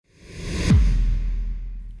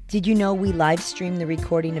Did you know we live stream the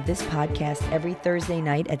recording of this podcast every Thursday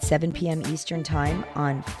night at 7 p.m. Eastern Time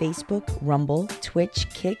on Facebook, Rumble, Twitch,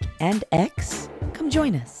 Kick, and X? Come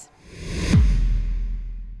join us.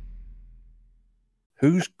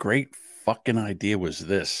 Whose great fucking idea was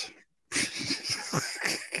this?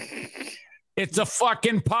 It's a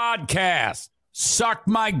fucking podcast. Suck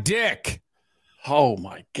my dick. Oh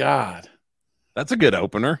my God. That's a good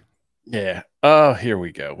opener. Yeah. Oh, here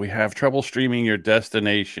we go. We have trouble streaming your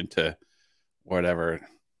destination to whatever.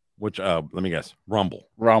 Which let me guess.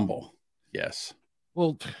 Rumble. Yes.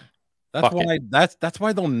 Well, that's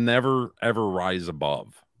why they'll never ever rise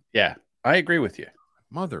above. Yeah, I agree with you.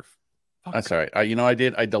 Motherfucker. That's all right.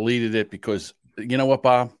 I deleted it because you know what,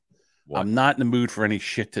 Bob? What? I'm not in the mood for any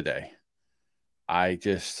shit today.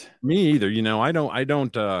 Me either. I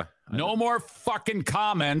don't No more fucking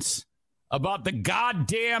comments about the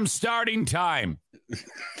goddamn starting time.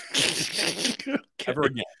 ever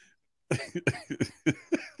again.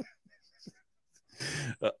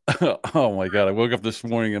 Oh my God. I woke up this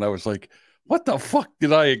morning and I was like, what the fuck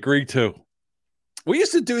did I agree to? We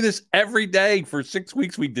used to do this every day for 6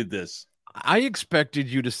 weeks. We did this. I expected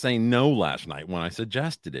you to say no last night when I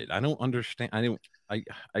suggested it. I don't understand. I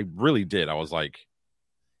really did. I was like,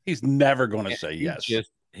 he's never going to say yes.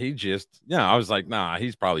 I was like, nah,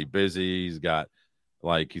 he's probably busy. He's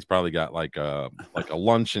probably got like a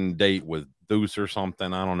luncheon date with Deuce or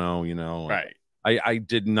something. I don't know, Right. I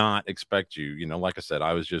did not expect you, like I said,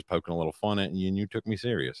 I was just poking a little fun at you and you took me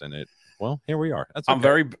serious here we are. That's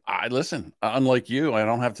okay. Listen, unlike you, I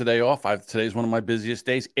don't have today off. Today's one of my busiest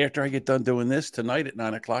days. After I get done doing this tonight at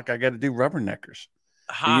 9:00, I got to do rubberneckers.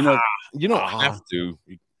 You don't have to.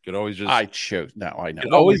 You could always just. I chose. No, I know.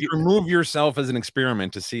 You always remove yourself as an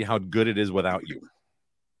experiment to see how good it is without you.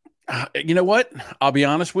 You know what? I'll be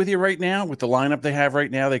honest with you right now. With the lineup they have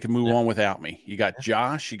right now, they can move on without me. You got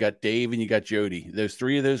Josh, you got Dave, and you got Jody. Those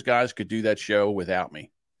three of those guys could do that show without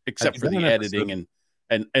me, except for the editing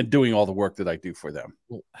and doing all the work that I do for them.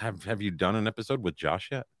 Well, have you done an episode with Josh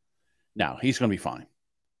yet? No, he's going to be fine.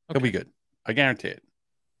 Okay. He'll be good. I guarantee it.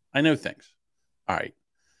 I know things. All right,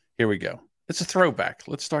 here we go. It's a throwback.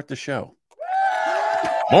 Let's start the show.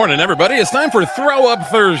 Morning, everybody. It's time for Throw Up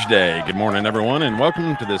Thursday. Good morning, everyone, and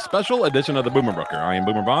welcome to this special edition of the Boomer Brooker. I am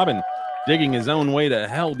Boomer Bob, and digging his own way to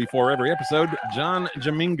hell before every episode, John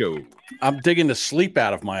Jamingo. I'm digging the sleep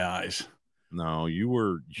out of my eyes. No, you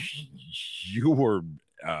were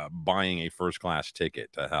buying a first-class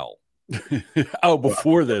ticket to hell. Oh,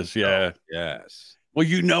 before this, yeah. Yes.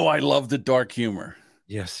 Well, I love the dark humor.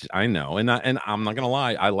 Yes, I know, and I'm not gonna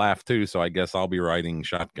lie, I laugh too. So I guess I'll be riding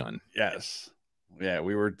shotgun. Yes, yeah,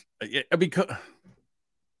 we were because.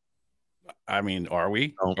 I mean, are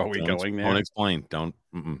we? Are we going there? Don't explain. Do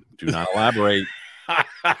not elaborate.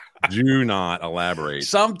 Do not elaborate.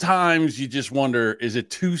 Sometimes you just wonder: is it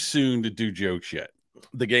too soon to do jokes yet?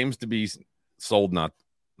 The game's to be sold, not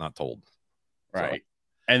told. Right. So.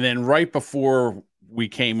 And then right before we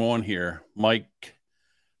came on here, Mike,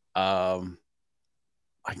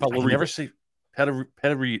 I can never say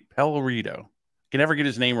Pellerito. Can never get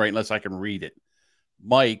his name right unless I can read it.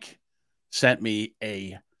 Mike sent me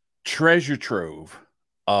a treasure trove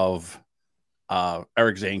of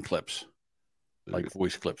Eric Zane clips, like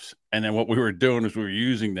voice clips. And then what we were doing is we were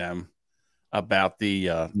using them about the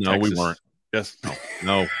no, Texas, we weren't. Yes,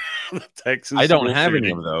 no. Texas. I don't have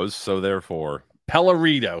any of those, so therefore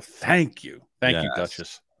Pellerito. Thank you, yes.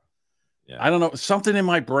 Duchess. Yeah. I don't know, something in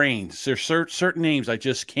my brain. There's certain names I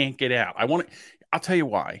just can't get out. I'll tell you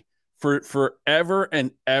why. For forever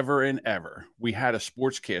and ever and ever, we had a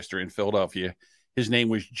sportscaster in Philadelphia. His name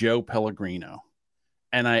was Joe Pellegrino,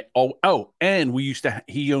 and he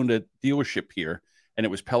owned a dealership here, and it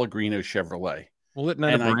was Pellegrino Chevrolet. Well, isn't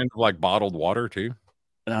that a brand of like bottled water too?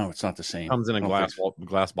 No, it's not the same. Comes in a glass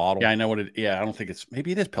bottle. Yeah, I know what it. Yeah, I don't think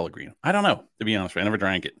maybe it is Pellegrino. I don't know, to be honest. I never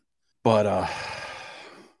drank it, but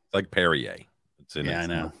it's like Perrier. It's in I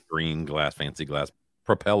know. Green glass, fancy glass.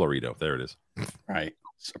 Propellerito. There it is. Right.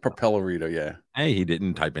 It's a Propellerito, yeah. Hey, he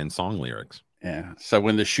didn't type in song lyrics. Yeah. So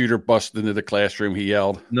when the shooter busted into the classroom, he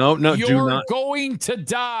yelled, No, you're going to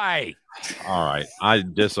die. All right. I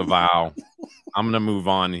disavow. I'm going to move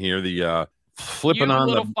on here. The flipping you on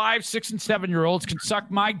little the 5, 6, and 7-year-olds can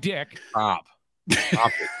suck my dick. Stop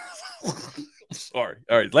it. Sorry.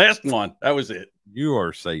 All right. Last one. That was it. You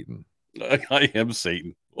are Satan. I am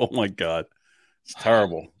Satan. Oh my God. It's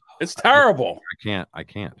terrible. It's terrible. I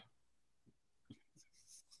can't.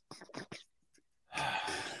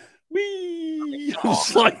 Wee! I'm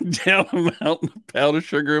sliding down a mountain of powdered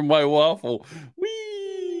sugar in my waffle.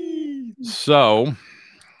 Wee! So,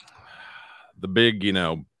 the big,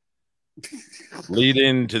 Lead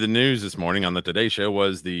into the news this morning on the Today Show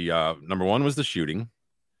was the number one was the shooting.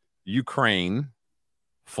 Ukraine.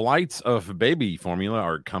 Flights of baby formula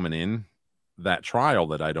are coming in. That trial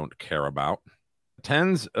that I don't care about.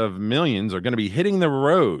 Tens of millions are going to be hitting the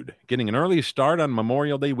road, getting an early start on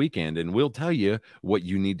Memorial Day weekend, and we'll tell you what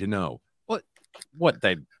you need to know. What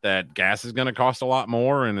that gas is going to cost a lot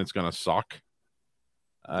more, and it's going to suck.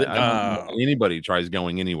 Anybody tries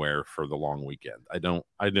going anywhere for the long weekend.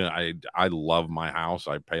 I love my house.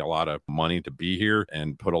 I pay a lot of money to be here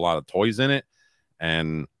and put a lot of toys in it,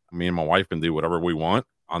 and me and my wife can do whatever we want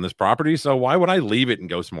on this property. So why would I leave it and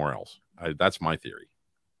go somewhere else? That's my theory.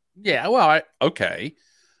 Yeah, well, okay.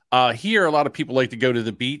 Here, a lot of people like to go to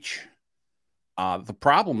the beach. The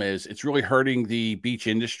problem is it's really hurting the beach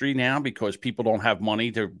industry now because people don't have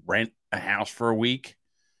money to rent a house for a week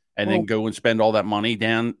and then go and spend all that money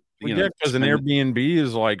down. Because an Airbnb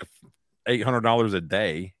is like $800 a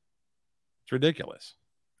day. It's ridiculous.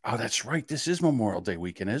 Oh, that's right. This is Memorial Day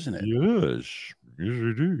weekend, isn't it? Yes,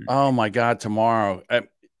 it is. Oh, my God, tomorrow.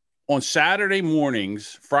 On Saturday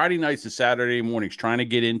mornings, Friday nights and Saturday mornings, trying to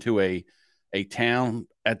get into a town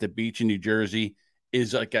at the beach in New Jersey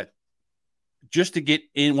is like just to get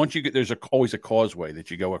in. Once you get, there's always a causeway that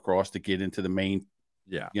you go across to get into the main,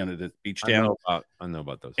 the beach town. I know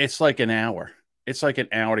about those. It's like an hour. It's like an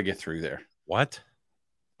hour to get through there. What?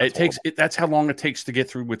 That's how long it takes to get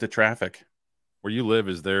through with the traffic. Where you live,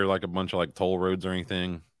 is there like a bunch of like toll roads or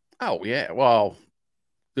anything? Oh yeah. Well,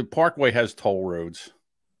 the Parkway has toll roads.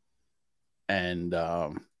 And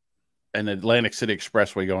Atlantic City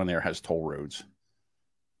Expressway going there has toll roads.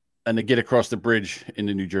 And to get across the bridge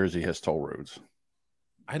into New Jersey has toll roads.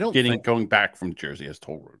 Going back from Jersey has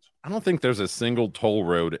toll roads. I don't think there's a single toll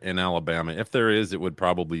road in Alabama. If there is, it would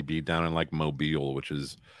probably be down in like Mobile, which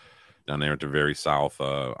is down there at the very south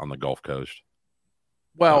on the Gulf Coast.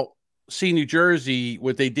 Well, see, New Jersey,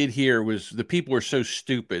 what they did here was the people were so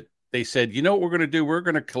stupid. They said, you know what we're going to do? We're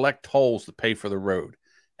going to collect tolls to pay for the road.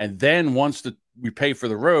 And then once we pay for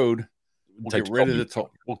the road, we'll get rid of the toll.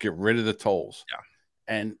 We'll get rid of the tolls. Yeah.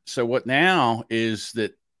 And so what now is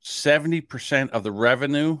that 70% of the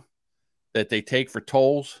revenue that they take for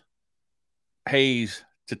tolls pays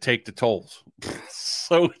to take the tolls.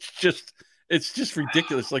 So it's just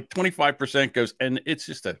ridiculous. Like 25% goes, and it's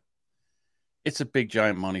a big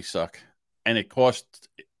giant money suck. And it costs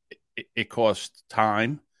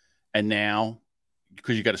time. And now,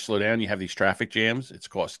 because you got to slow down, you have these traffic jams. It's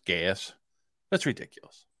cost gas. That's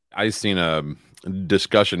ridiculous. I've seen a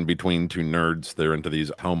discussion between two nerds. They're into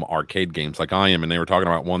these home arcade games like I am, and they were talking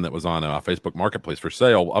about one that was on a Facebook Marketplace for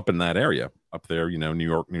sale up in that area, up there, New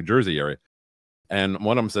York, New Jersey area. And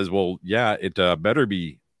one of them says, well, yeah, it better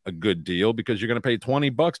be a good deal because you're going to pay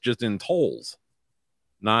 $20 just in tolls.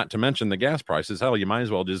 Not to mention the gas prices. Hell, you might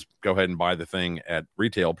as well just go ahead and buy the thing at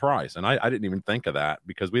retail price. And I didn't even think of that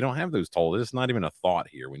because we don't have those tolls. It's not even a thought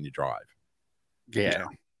here when you drive. Yeah.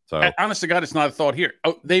 So honest to God, it's not a thought here.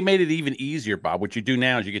 Oh, they made it even easier, Bob. What you do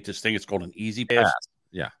now is you get this thing. It's called an Easy Pass.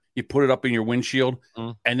 Yeah. You put it up in your windshield,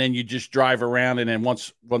 and then you just drive around. And then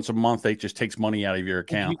once a month, it just takes money out of your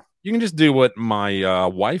account. You can just do what my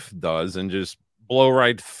wife does and just blow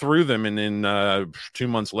right through them, and then 2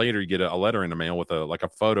 months later you get a letter in the mail with a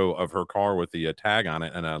photo of her car with the tag on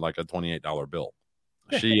it and a $28 bill.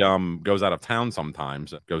 She goes out of town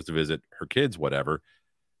sometimes, goes to visit her kids, whatever,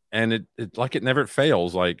 and it never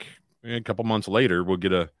fails. Like a couple months later, we'll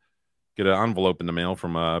get an envelope in the mail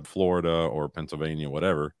from Florida or Pennsylvania,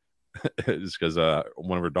 whatever. It's because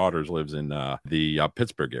one of her daughters lives in the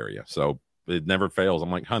Pittsburgh area, so it never fails.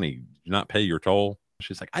 I'm like, honey, did you not pay your toll?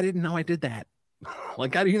 She's like, I didn't know I did that.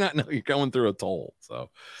 Like, how do you not know you're going through a toll? So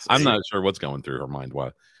I'm not sure what's going through her mind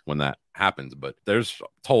when that happens, but there's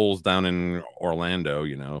tolls down in Orlando,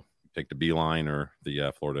 take the Beeline or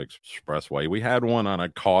the Florida Expressway. We had one on a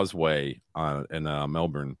causeway in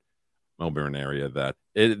Melbourne area that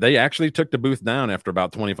they actually took the booth down after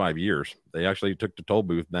about 25 years. They actually took the toll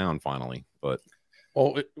booth down finally, but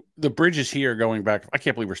the bridges here going back. I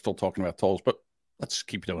can't believe we're still talking about tolls, but let's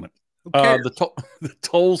keep doing it. The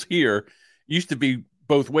tolls here used to be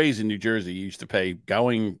both ways in New Jersey. You used to pay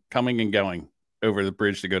coming and going over the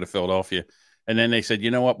bridge to go to Philadelphia. And then they said,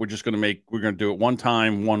 you know what? We're going to do it one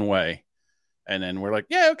time, one way. And then we're like,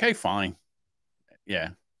 yeah, okay, fine. Yeah.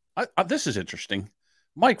 This is interesting.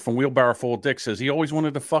 Mike from Wheelbarrow Full of Dick says he always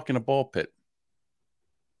wanted to fuck in a ball pit.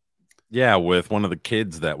 Yeah, with one of the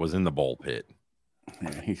kids that was in the ball pit.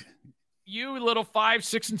 Yeah, you little 5,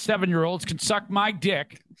 6, and 7-year-olds can suck my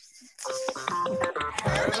dick.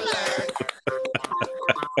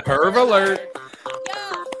 Perv alert.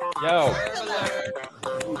 Yo.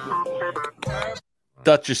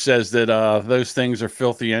 Duchess says that those things are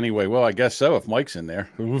filthy anyway. Well, I guess so if Mike's in there.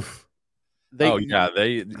 Oof.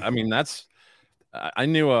 I mean, that's. I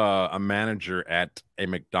knew a manager at a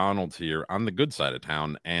McDonald's here on the good side of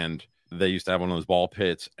town, and they used to have one of those ball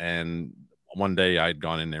pits. And one day I'd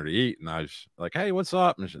gone in there to eat, and I was like, "Hey, what's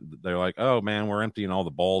up?" And they're like, "Oh man, we're emptying all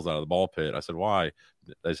the balls out of the ball pit." I said, "Why?"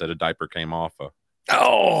 They said a diaper came off.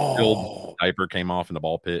 Spilled diaper came off in the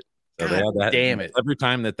ball pit. So they had that. Damn it! Every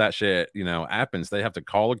time that shit happens, they have to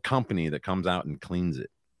call a company that comes out and cleans it.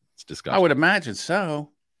 It's disgusting. I would imagine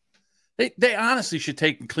so. They honestly should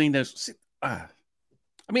take and clean those. I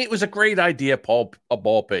mean, it was a great idea, Paul. A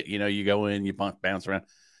ball pit. You go in, you bounce around,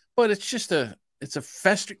 but it's just a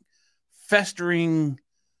festering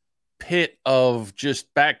pit of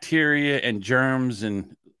just bacteria and germs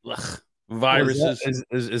and viruses.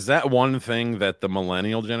 Is that one thing that the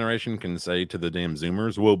millennial generation can say to the damn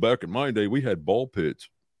Zoomers? Well, back in my day, we had ball pits.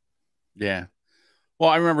 Yeah.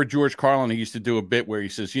 Well, I remember George Carlin. He used to do a bit where he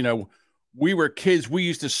says, we were kids. We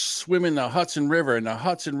used to swim in the Hudson River, and the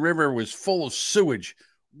Hudson River was full of sewage.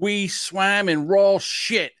 We swam in raw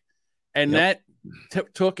shit, and that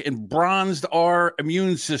took and bronzed our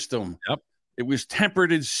immune system. Yep. It was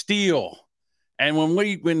tempered in steel. And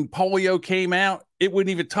when polio came out, it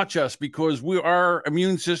wouldn't even touch us because our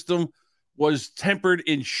immune system was tempered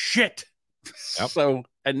in shit. Yep. So,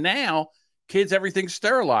 and now kids, everything's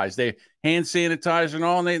sterilized. They hand sanitizer and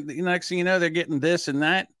all, and the next thing you know, they're getting this and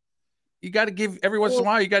that. You got to give every once in a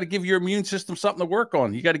while, you got to give your immune system something to work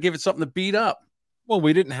on. You got to give it something to beat up. Well,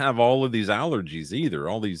 we didn't have all of these allergies either.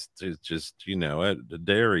 All these just,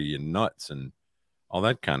 dairy and nuts and all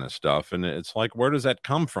that kind of stuff. And it's like, where does that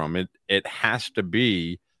come from? It has to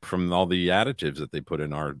be from all the additives that they put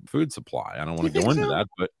in our food supply. I don't want to go into that,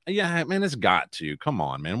 but yeah, man, it's got to. Come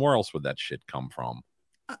on, man. Where else would that shit come from?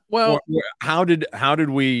 Well, how did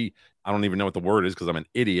we, I don't even know what the word is because I'm an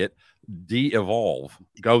idiot, de-evolve,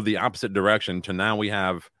 go the opposite direction to now we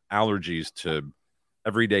have allergies to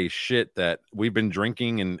everyday shit that we've been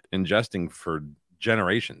drinking and ingesting for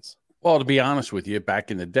generations. Well, to be honest with you, back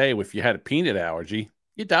in the day, if you had a peanut allergy,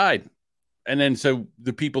 you died. And then so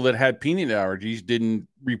the people that had peanut allergies didn't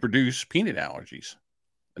reproduce peanut allergies.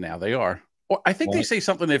 And now they are. Well, I think they say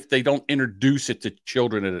something if they don't introduce it to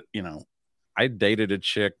children, I dated a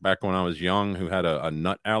chick back when I was young who had a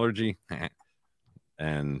nut allergy,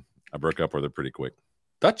 and I broke up with her pretty quick.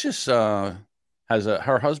 Duchess her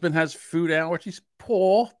husband has food allergies.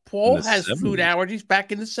 Paul has 70s. Food allergies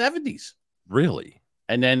back in the 70s. Really?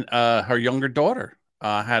 And then her younger daughter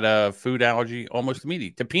had a food allergy almost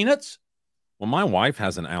immediately to peanuts. Well, my wife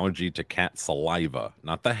has an allergy to cat saliva,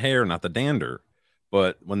 not the hair, not the dander,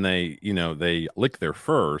 but when they lick their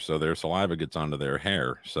fur, so their saliva gets onto their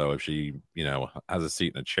hair. So if she, has a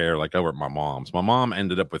seat in a chair, like over at my mom's, my mom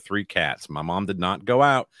ended up with 3 cats. My mom did not go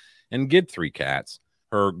out and get 3 cats.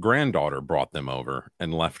 Her granddaughter brought them over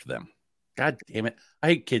and left them. God damn it. I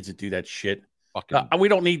hate kids that do that shit. We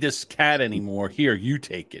don't need this cat anymore. Here, you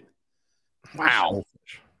take it. Wow.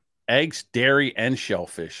 Shellfish. Eggs, dairy, and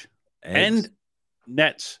shellfish. And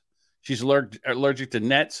nets. She's allergic to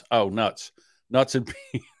nets. Oh, nuts. Nuts and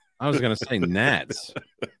peas. I was going to say gnats.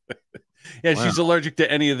 Yeah, wow. She's allergic to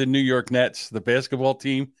any of the New York Nets, the basketball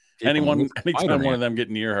team. Anytime one of them get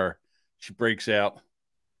near her, she breaks out.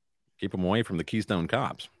 Keep them away from the Keystone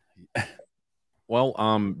Cops. Well,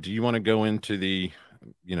 do you want to go into the,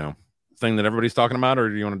 thing that everybody's talking about, or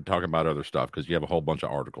do you want to talk about other stuff? Because you have a whole bunch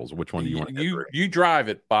of articles. Which one do you want to You drive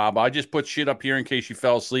it, Bob. I just put shit up here in case you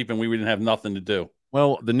fell asleep and we didn't have nothing to do.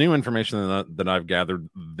 Well, the new information that I've gathered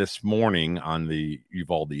this morning on the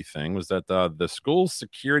Uvalde thing was that the school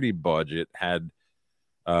security budget had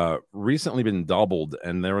recently been doubled,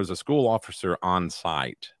 and there was a school officer on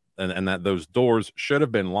site, and that those doors should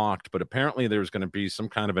have been locked, but apparently there's going to be some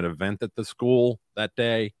kind of an event at the school that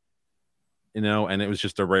day, and it was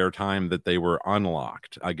just a rare time that they were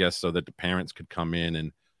unlocked, I guess, so that the parents could come in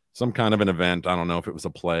and some kind of an event. I don't know if it was a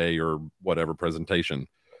play or whatever presentation.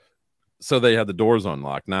 So they had the doors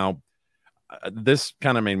unlocked. Now, this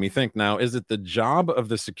kind of made me think, now, is it the job of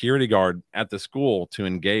the security guard at the school to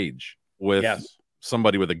engage with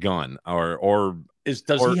somebody with a gun or does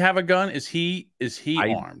he have a gun? Is he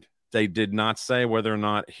armed? They did not say whether or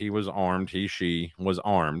not he was armed. She was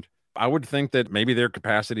armed. I would think that maybe their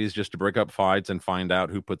capacity is just to break up fights and find out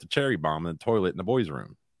who put the cherry bomb in the toilet in the boys'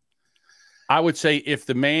 room. I would say if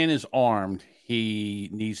the man is armed, he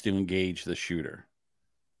needs to engage the shooter.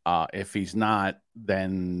 If he's not,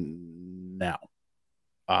 then no.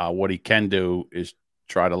 What he can do is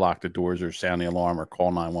try to lock the doors or sound the alarm or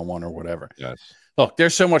call 911 or whatever. Yes. Look,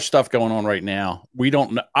 there's so much stuff going on right now. We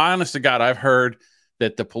don't know. Honest to God, I've heard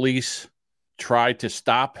that the police tried to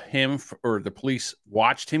stop him, or the police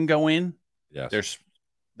watched him go in. Yes.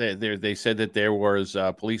 They said that there was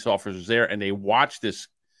police officers there, and they watched this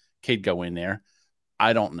kid go in there.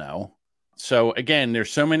 I don't know. So again,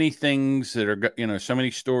 there's so many things that are, so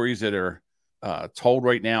many stories that are told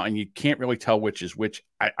right now, and you can't really tell which is which.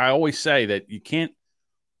 I always say that you can't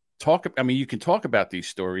talk. I mean, you can talk about these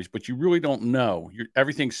stories, but you really don't know.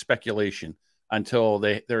 Everything's speculation until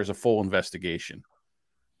there's a full investigation.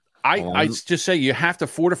 I just say you have to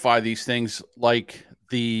fortify these things like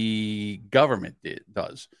the government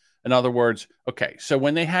does. In other words, okay, so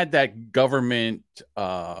when they had that government,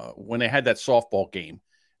 when they had that softball game,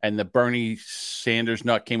 and the Bernie Sanders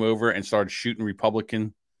nut came over and started shooting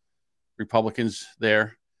Republicans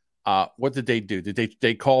there, what did they do? Did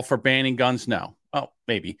they call for banning guns? No. Oh,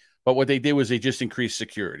 maybe. But what they did was they just increased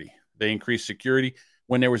security. They increased security.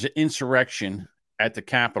 When there was an insurrection at the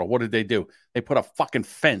Capitol, what did they do? They put a fucking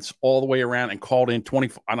fence all the way around and called in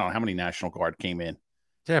 20. I don't know how many National Guard came in.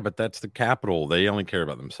 Yeah, but that's the Capitol. They only care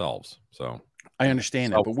about themselves. So I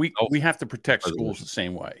understand that, but we have to protect schools the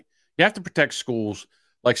same way. You have to protect schools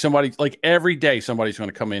like every day somebody's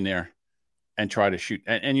going to come in there and try to shoot.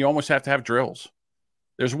 And you almost have to have drills.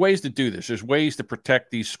 There's ways to do this. There's ways to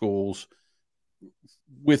protect these schools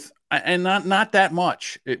and not that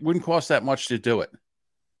much. It wouldn't cost that much to do it.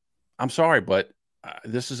 I'm sorry, but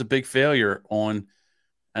this is a big failure and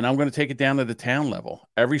I'm going to take it down to the town level.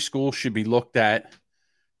 Every school should be looked at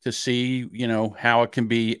to see, how it can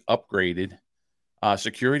be upgraded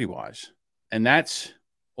security wise. And that's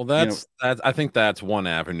I think that's one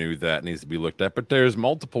avenue that needs to be looked at, but there's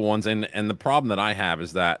multiple ones. And the problem that I have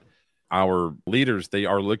is that our leaders, they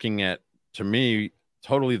are looking at, to me,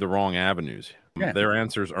 totally the wrong avenues. Yeah. Their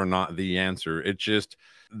answers are not the answer. It's just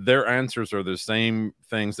their answers are the same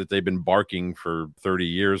things that they've been barking for 30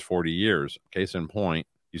 years, 40 years. Case in point,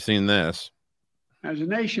 you've seen this. As a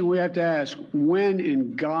nation, we have to ask, when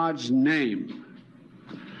in God's name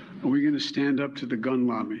are we going to stand up to the gun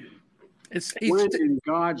lobby? When in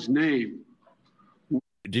God's name?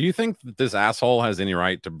 Do you think that this asshole has any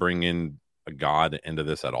right to bring in a God into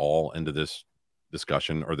this at all, into this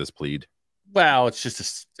discussion or this plead? Well,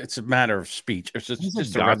 it's a matter of speech. It's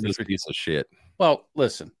just a godless piece of shit. Well,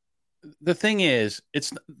 listen, the thing is,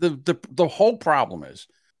 it's the whole problem is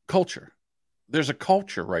culture. There's a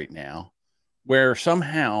culture right now where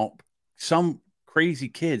somehow some crazy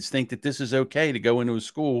kids think that this is okay to go into a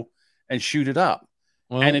school and shoot it up.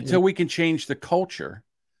 Well, and until we can change the culture,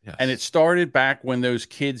 yes. And it started back when those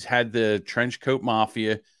kids had the trench coat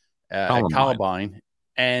mafia at Columbine,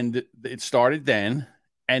 and it started then.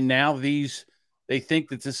 And now they think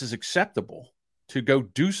that this is acceptable to go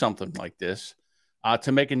do something like this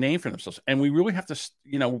to make a name for themselves. And we really have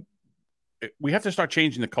to, we have to start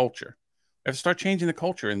changing the culture. We have to start changing the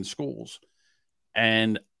culture in the schools.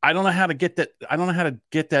 And I don't know how to get that. I don't know how to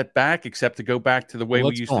get that back except to go back to the way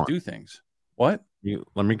we used to do things. What?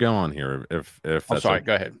 Let me go on here. If I'm sorry,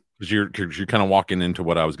 go ahead. Because you're kind of walking into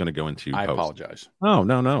what I was going to go into. I apologize.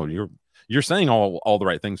 No. You're saying all the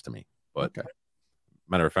right things to me. But okay.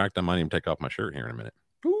 Matter of fact, I might even take off my shirt here in a minute.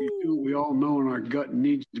 We all know in our gut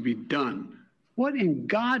needs to be done. What in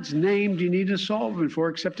God's name do you need a solvent for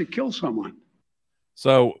except to kill someone?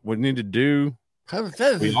 So what we need to do,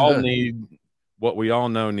 we all need what we all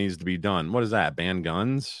know needs to be done. What is that? Ban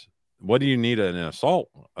guns? What do you need an assault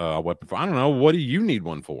weapon for? I don't know. What do you need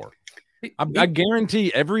one for? I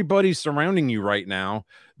guarantee everybody surrounding you right now,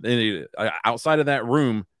 outside of that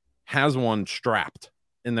room, has one strapped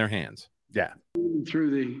in their hands. Yeah.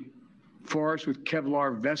 Through the forest with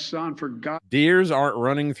Kevlar vests on, for God. Deers aren't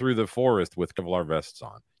running through the forest with Kevlar vests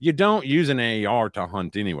on. You don't use an AR to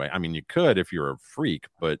hunt anyway. I mean, you could if you're a freak,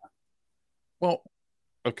 but. Well,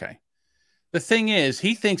 okay. The thing is,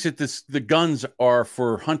 he thinks that the guns are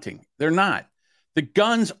for hunting. They're not. The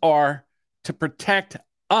guns are to protect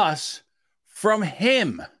us from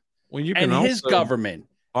him and his government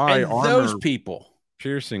and those people.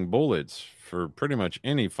 Piercing bullets for pretty much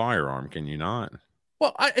any firearm, can you not?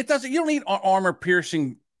 Well, it doesn't. You don't need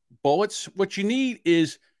armor-piercing bullets. What you need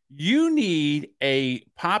is a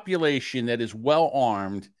population that is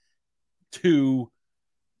well-armed to,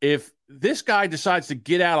 if this guy decides to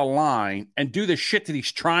get out of line and do the shit that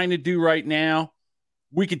he's trying to do right now,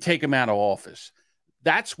 we could take him out of office.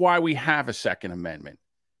 That's why we have a Second Amendment.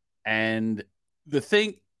 And the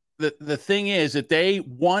thing is that they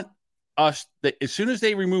want us, that as soon as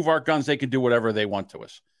they remove our guns, they can do whatever they want to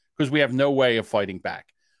us because we have no way of fighting back.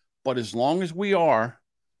 But as long as we are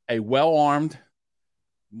a well-armed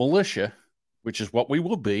militia, which is what we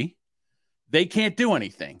will be, they can't do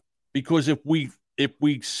anything, because if we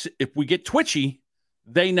get twitchy,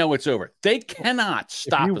 they know it's over. They cannot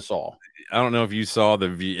stop us all. I don't know if you saw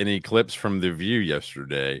any clips from The View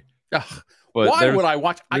yesterday. Ugh, but why would I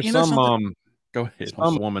watch? Go ahead.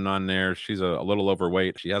 Some woman on there. She's a little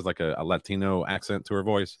overweight. She has like a Latino accent to her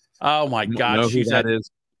voice. Oh my God, she's that is.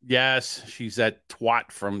 Yes, she's that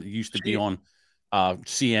twat from used to be on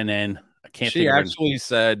CNN. I can't. She actually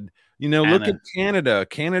said, look at Canada.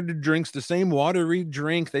 Canada drinks the same water we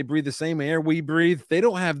drink. They breathe the same air we breathe. They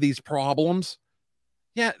don't have these problems.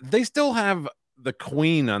 Yeah, they still have the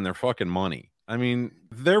Queen on their fucking money. I mean,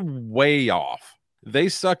 they're way off. They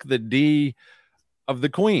suck the D of the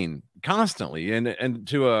Queen constantly and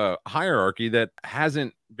to a hierarchy that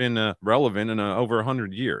hasn't been relevant in over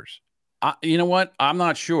 100 years. You know what? I'm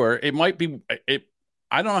not sure. It might be it.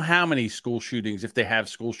 I don't know how many school shootings, if they have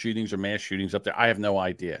school shootings or mass shootings up there. I have no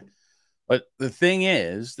idea. But the thing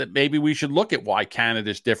is that maybe we should look at why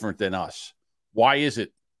Canada's different than us. Why is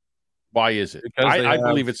it? Because I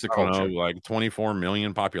believe it's the culture. Like 24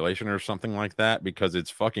 million population or something like that, because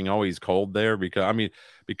it's fucking always cold there.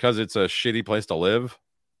 Because it's a shitty place to live.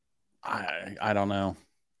 I don't know.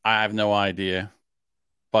 I have no idea.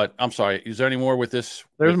 But I'm sorry. Is there any more with this?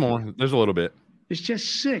 There's more. There's a little bit. It's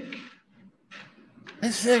just sick.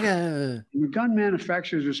 It's sick. The gun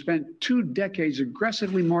manufacturers have spent 2 decades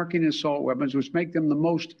aggressively marketing assault weapons, which make them the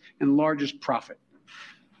most and largest profit.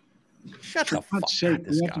 Shut the fuck up.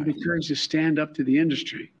 We have to be courage to stand up to the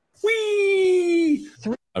industry.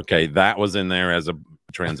 Okay, that was in there as a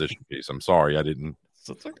transition piece. I'm sorry, I didn't.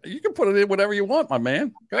 You can put it in whatever you want, my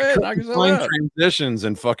man. Go ahead. Find transitions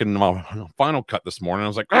and fucking Final Cut this morning. I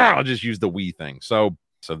was like, I'll just use the Wii thing. So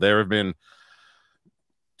there have been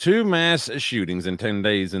 2 mass shootings in 10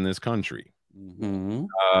 days in this country. Mm-hmm.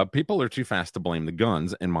 People are too fast to blame the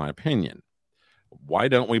guns, in my opinion. Why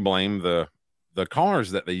don't we blame the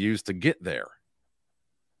cars that they use to get there?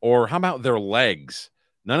 Or how about their legs?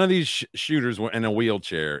 None of these shooters were in a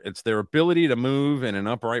wheelchair. It's their ability to move in an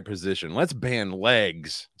upright position. Let's ban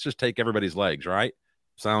legs. Let's just take everybody's legs, right?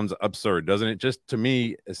 Sounds absurd, doesn't it? Just to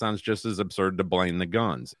me, it sounds just as absurd to blame the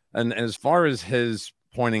guns. And as far as his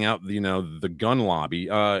pointing out, the gun lobby,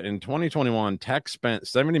 in 2021, Tech spent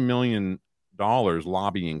 $70 million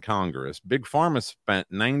lobbying Congress. Big Pharma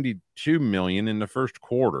spent $92 million in the first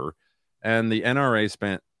quarter, and the NRA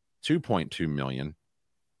spent $2.2 million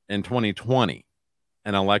in 2020.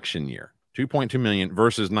 An election year, 2.2 million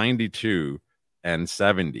versus 92 and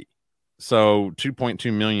 70. So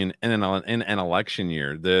 2.2 million in an election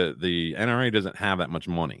year. The NRA doesn't have that much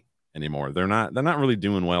money anymore. They're not really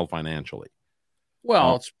doing well financially.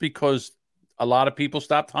 Well, it's because a lot of people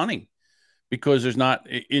stopped hunting because there's not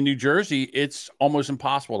in New Jersey. It's almost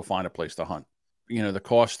impossible to find a place to hunt. The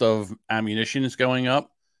cost of ammunition is going up.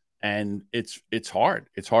 And it's hard.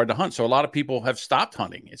 It's hard to hunt. So a lot of people have stopped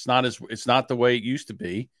hunting. It's not the way it used to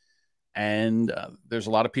be. And there's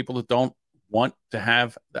a lot of people that don't want to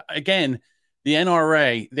have. Again, the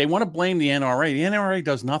NRA. They want to blame the NRA. The NRA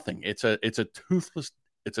does nothing. It's a toothless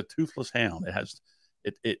hound.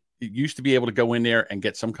 It used to be able to go in there and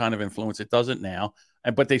get some kind of influence. It doesn't now.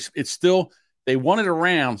 But they want it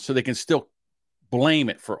around so they can still blame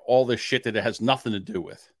it for all this shit that it has nothing to do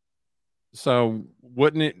with. So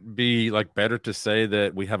wouldn't it be better to say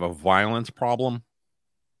that we have a violence problem?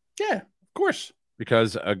 Yeah, of course.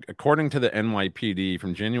 Because according to the NYPD,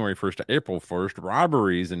 from January 1st to April 1st,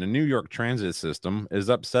 robberies in the New York transit system is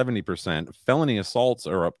up 70%. Felony assaults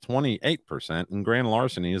are up 28%, and grand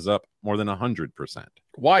larceny is up more than 100%.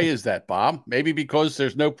 Why is that, Bob? Maybe because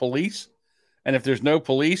there's no police. And if there's no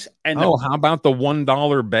police, how about the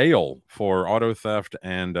 $1 bail for auto theft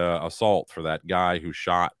and assault for that guy who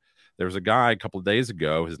shot? There was a guy a couple of days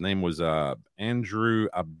ago. His name was Andrew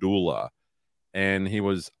Abdullah, and he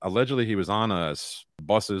was on a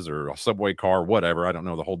buses or a subway car, whatever. I don't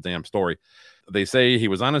know the whole damn story. They say he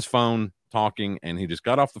was on his phone talking, and he just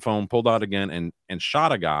got off the phone, pulled out again, and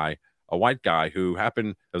shot a guy, a white guy who happened.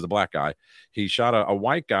 It was a black guy. He shot a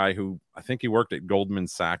white guy who I think he worked at Goldman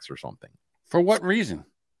Sachs or something. For what reason?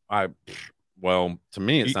 Well, to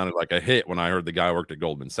me, it sounded like a hit when I heard the guy worked at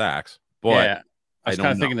Goldman Sachs, but. Yeah. I was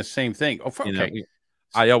kind of thinking the same thing. Oh, okay.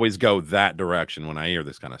 I always go that direction when I hear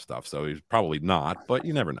this kind of stuff. So he's probably not, but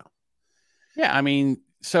you never know. Yeah. I mean,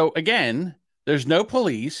 so again, there's no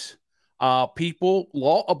police.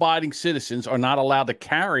 Law-abiding citizens are not allowed to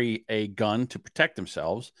carry a gun to protect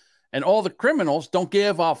themselves. And all the criminals don't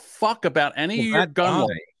give a fuck about any of your gun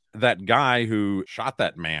laws. That guy who shot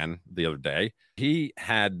that man the other day, he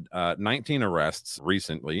had 19 arrests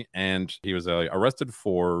recently, and he was arrested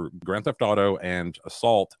for grand theft auto and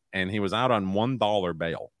assault, and he was out on $1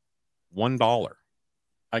 bail. $1.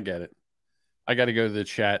 I get it. I got to go to the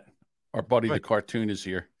chat. Our buddy, the cartoon, is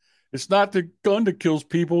here. It's not the gun that kills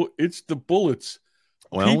people. It's the bullets.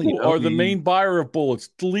 Well, people are the main buyer of bullets.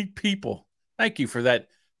 Delete people. Thank you for that.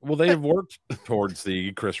 Well, they have worked towards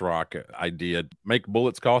the Chris Rock idea. Make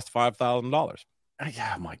bullets cost $5,000.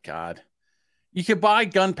 Oh, my God. You can buy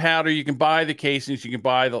gunpowder. You can buy the casings. You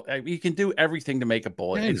can do everything to make a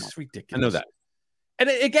bullet. It's ridiculous. I know that. And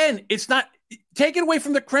again, it's not take it away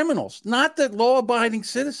from the criminals, not the law-abiding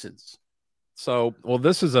citizens. So, well,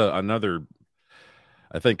 this is another,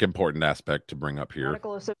 I think, important aspect to bring up here.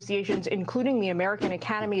 Medical associations, including the American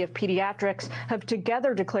Academy of Pediatrics, have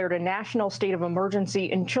together declared a national state of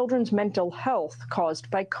emergency in children's mental health caused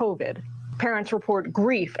by COVID. Parents report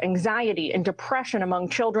grief, anxiety, and depression among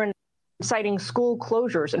children, citing school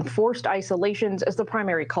closures and forced isolations as the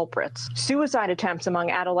primary culprits. Suicide attempts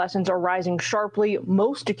among adolescents are rising sharply,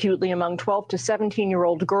 most acutely among 12 to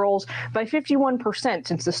 17-year-old girls by 51%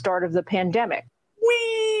 since the start of the pandemic.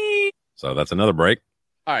 Whee! So that's another break.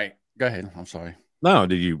 All right, go ahead. I'm sorry. No,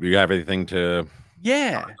 do you have anything to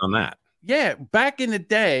on that? Yeah, back in the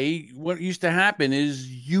day, what used to happen is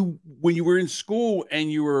when you were in school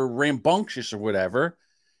and you were rambunctious or whatever,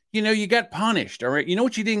 you got punished. All right. You know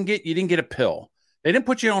what you didn't get? You didn't get a pill. They didn't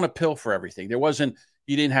put you on a pill for everything. You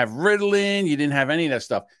didn't have Ritalin. You didn't have any of that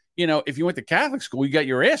stuff. If you went to Catholic school, you got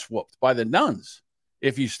your ass whooped by the nuns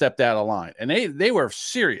if you stepped out of line. And they were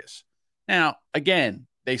serious. Now, again,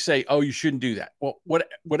 they say, oh, you shouldn't do that. Well,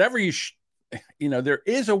 whatever there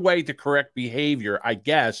is a way to correct behavior, I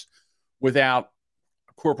guess, without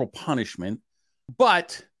corporal punishment.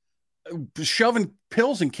 But shoving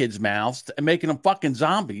pills in kids' mouths and making them fucking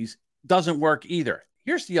zombies doesn't work either.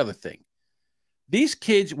 Here's the other thing. These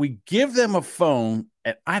kids, we give them a phone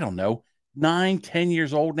at, I don't know, 9, 10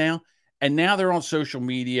 years old now, and now they're on social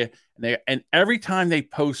media, and every time they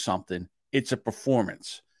post something, it's a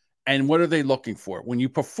performance. And what are they looking for? When you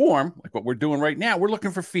perform, like what we're doing right now, we're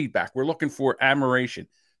looking for feedback. We're looking for admiration.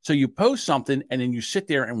 So you post something, and then you sit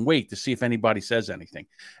there and wait to see if anybody says anything.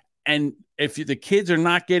 And if the kids are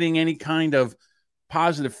not getting any kind of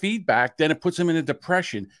positive feedback, then it puts them in a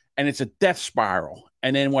depression, and it's a death spiral.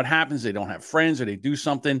 And then what happens? They don't have friends, or they do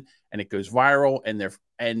something and it goes viral, and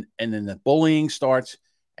then the bullying starts.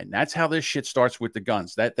 And that's how this shit starts with the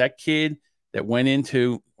guns. That kid that went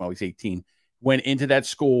into, he's 18, went into that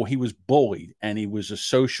school. He was bullied, and he was a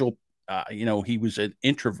social, he was an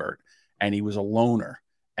introvert, and he was a loner.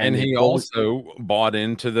 And he also bought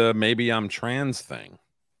into the maybe I'm trans thing.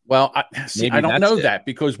 Well, I don't know that,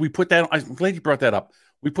 because we put that. I'm glad you brought that up.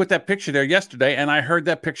 We put that picture there yesterday, and I heard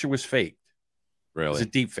that picture was fake. Really? It's a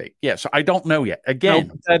deep fake. Yeah. So I don't know yet. Again,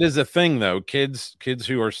 no, that is a thing, though. Kids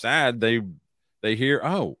who are sad, they hear,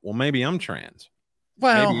 oh, well, maybe I'm trans.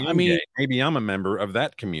 Well, maybe I'm a member of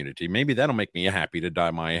that community. Maybe that'll make me happy to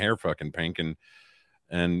dye my hair fucking pink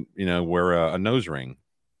and wear a nose ring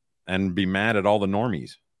and be mad at all the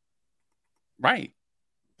normies. Right.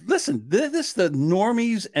 Listen, this the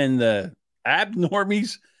normies and the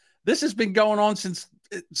abnormies. This has been going on since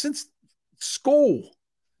school.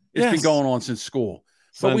 It's been going on since school,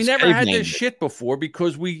 but we never had this shit before,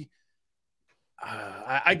 because we,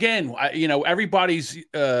 everybody's,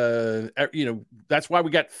 that's why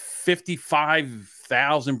we got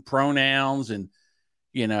 55,000 pronouns, and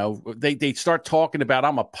they start talking about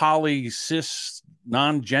I'm a poly cis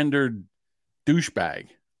non-gendered douchebag.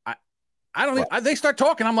 I don't think they start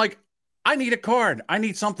talking. I'm like, I need a card. I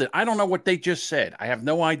need something. I don't know what they just said. I have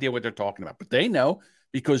no idea what they're talking about, but they know,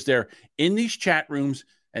 because they're in these chat rooms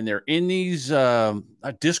and they're in these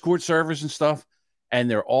Discord servers and stuff, and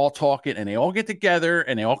they're all talking, and they all get together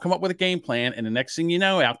and they all come up with a game plan. And the next thing you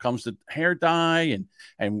know, out comes the hair dye,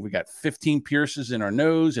 and we got 15 pierces in our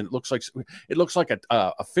nose, and it looks like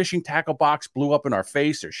a fishing tackle box blew up in our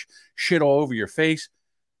face. There's shit all over your face,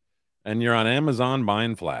 and you're on Amazon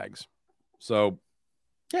buying flags. So,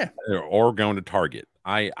 yeah, or going to Target.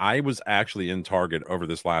 I was actually in Target over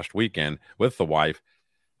this last weekend with the wife.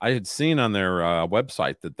 I had seen on their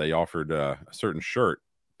website that they offered a certain shirt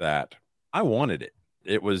that I wanted it.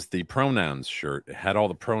 It was the pronouns shirt. It had all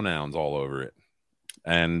the pronouns all over it,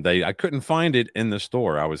 and I couldn't find it in the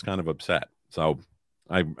store. I was kind of upset. So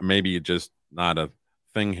maybe it's just not a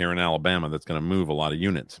thing here in Alabama that's going to move a lot of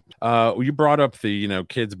units. You brought up the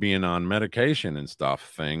kids being on medication and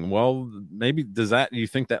stuff thing. Well, maybe you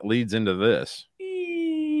think that leads into this?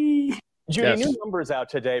 Judy, new numbers out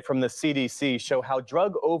today from the CDC show how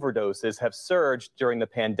drug overdoses have surged during the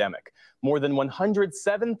pandemic. More than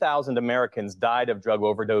 107,000 Americans died of drug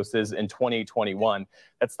overdoses in 2021.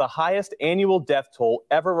 That's the highest annual death toll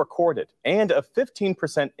ever recorded, and a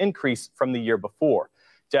 15% increase from the year before.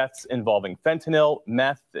 Deaths involving fentanyl,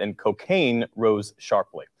 meth, and cocaine rose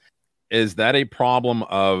sharply. is that a problem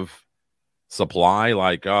of supply,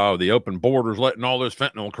 like, oh, the open borders letting all this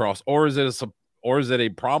fentanyl across, or is it a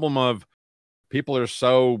problem of people are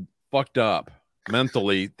so fucked up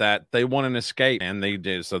mentally that they want an escape and they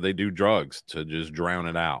do drugs to just drown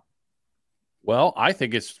it out? Well, I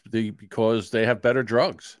think it's because they have better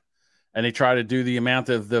drugs, and they try to do the amount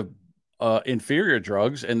of the inferior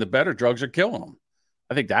drugs, and the better drugs are killing them.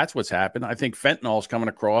 I think that's what's happened. I think fentanyl is coming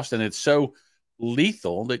across, and it's so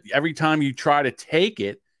lethal that every time you try to take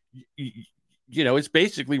it, it's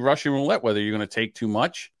basically Russian roulette, whether you're going to take too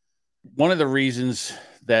much. One of the reasons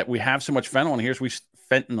that we have so much fentanyl in here is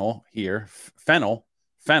fentanyl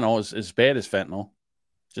is as bad as fentanyl.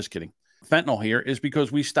 Just kidding. Fentanyl here is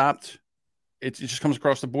because we stopped. It just comes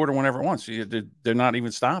across the border whenever it wants. They're not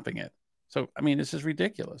even stopping it. So, I mean, this is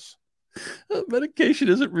ridiculous. Medication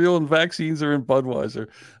isn't real and vaccines are in Budweiser.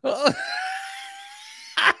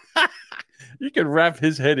 You can wrap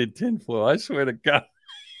his head in tinfoil. I swear to God.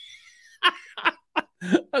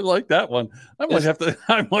 I like that one. I might have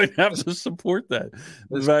to support that.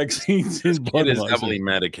 The vaccines in Budweiser. Kid is heavily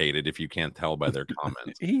medicated, if you can't tell by their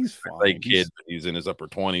comments. He's fine. Like he's in his upper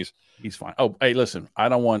 20s. He's fine. Oh, hey, listen, I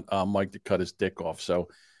don't want Mike to cut his dick off. So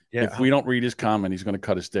if we don't read his comment, he's going to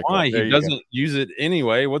cut his dick off. Why? He doesn't use it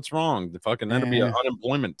anyway. What's wrong? That'd be an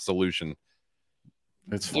unemployment solution.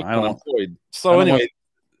 It's fine. Anyway,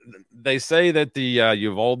 they say that the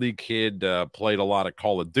Uvalde kid played a lot of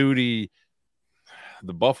Call of Duty.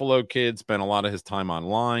 The Buffalo kid spent a lot of his time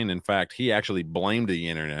online. In fact, he actually blamed the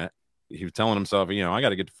internet. He was telling himself, I got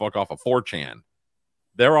to get the fuck off of 4chan.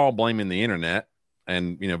 They're all blaming the internet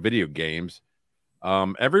and, video games.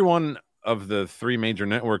 Every one of the three major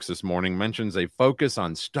networks this morning mentions a focus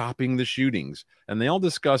on stopping the shootings, and they all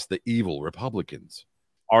discuss the evil Republicans.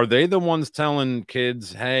 Are they the ones telling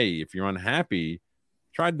kids, hey, if you're unhappy,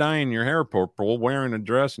 try dyeing your hair purple, wearing a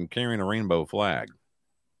dress, and carrying a rainbow flag?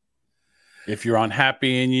 If you're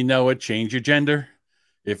unhappy and you know it, change your gender.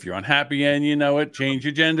 If you're unhappy and you know it, change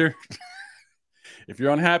your gender. If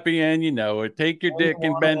you're unhappy and you know it, take your dick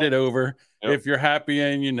and bend it over. Yep. If you're happy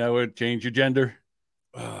and you know it, change your gender.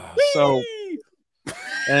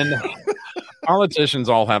 And politicians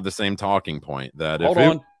all have the same talking point that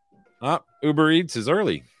Uber Eats is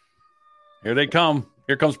early. Here they come.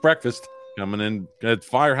 Here comes breakfast. Coming in at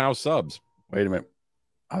Firehouse Subs. Wait a minute.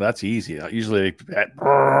 Oh, that's easy. Usually that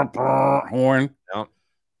horn. Yep.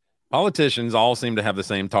 Politicians all seem to have the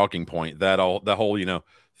same talking point. The whole,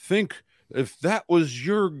 think if that was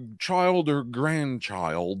your child or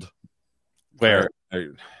grandchild. Where?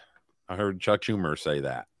 I heard Chuck Schumer say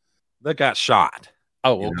that got shot.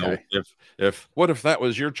 Oh, okay. What if that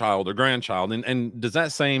was your child or grandchild? And does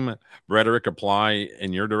that same rhetoric apply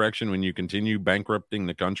in your direction when you continue bankrupting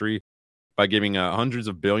the country by giving hundreds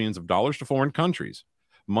of billions of dollars to foreign countries?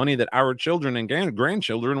 Money that our children and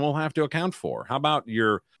grandchildren will have to account for. How about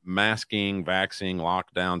your masking, vaccine,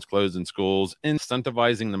 lockdowns, closing schools,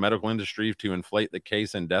 incentivizing the medical industry to inflate the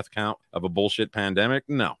case and death count of a bullshit pandemic?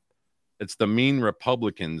 No, it's the mean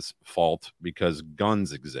Republicans' fault because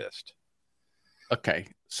guns exist. Okay,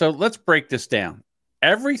 so let's break this down.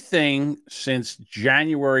 Everything since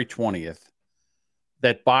January 20th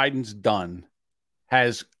that Biden's done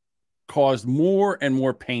has caused more and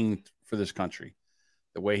more pain for this country.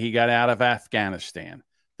 The way he got out of Afghanistan,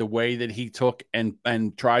 the way that he took and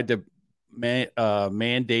tried to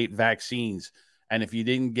mandate vaccines. And if you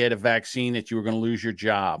didn't get a vaccine, that you were going to lose your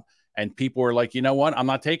job. And people were like, you know what? I'm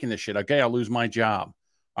not taking this shit. Okay, I'll lose my job.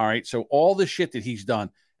 All right. So all the shit that he's done.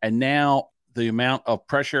 And now the amount of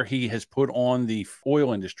pressure he has put on the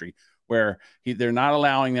oil industry, where they're not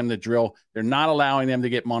allowing them to drill. They're not allowing them to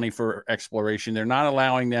get money for exploration. They're not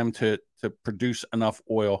allowing them to produce enough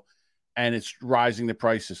oil. And it's rising the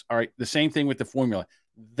prices. All right. The same thing with the formula.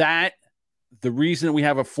 The reason we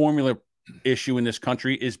have a formula issue in this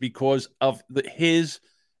country is because of his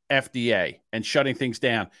FDA and shutting things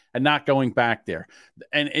down and not going back there.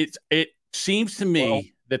 And it seems to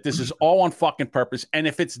me that this is all on fucking purpose. And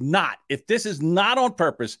if this is not on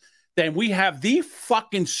purpose, then we have the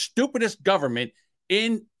fucking stupidest government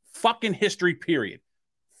in fucking history, period.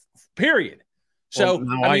 So,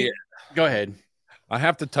 go ahead. I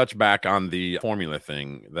have to touch back on the formula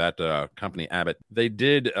thing that company Abbott, they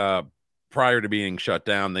did prior to being shut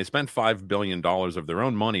down. They spent $5 billion of their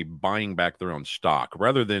own money buying back their own stock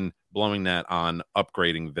rather than blowing that on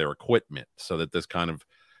upgrading their equipment so that this kind of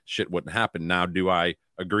shit wouldn't happen. Now, do I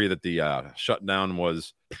agree that the shutdown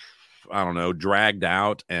was, dragged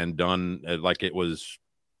out and done like it was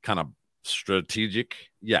kind of strategic?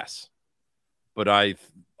 Yes. But I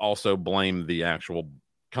also blame the actual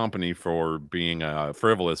company for being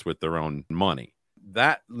frivolous with their own money.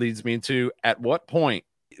 that leads me to, at what point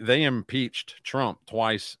they impeached Trump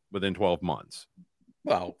twice within 12 months?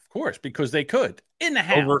 Well, of course, because they could in the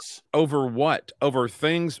House. Over what? Over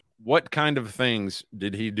things. What kind of things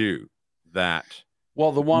did he do that?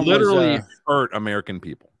 Well, the one literally was, hurt American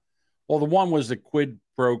people. Well, the one was the quid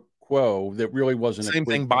pro quo that really wasn't same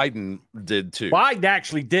thing. Biden did too. Biden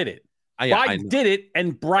actually did it. Biden did it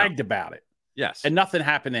and bragged about it. Yes, and nothing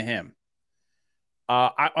happened to him.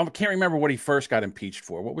 I can't remember what he first got impeached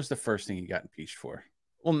for. What was the first thing he got impeached for?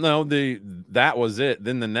 Well, no, that was it.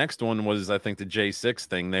 Then the next one was, I think, the J6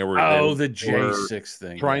 thing. The J6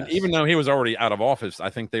 thing. Trying, yes. Even though he was already out of office,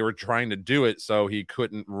 I think they were trying to do it so he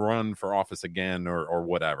couldn't run for office again or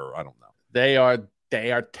whatever. I don't know. They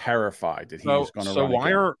are terrified that he was going to run why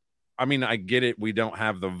again. I mean, I get it. We don't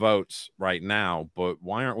have the votes right now, but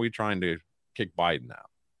why aren't we trying to kick Biden out?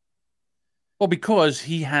 Well, because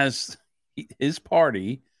his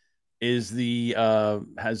party is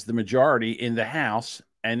has the majority in the House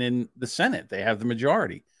and in the Senate. They have the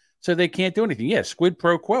majority, so they can't do anything. Yeah, squid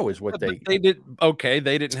pro quo is what they did. Okay,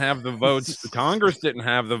 they didn't have the votes. Congress didn't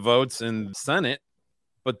have the votes in the Senate,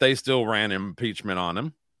 but they still ran impeachment on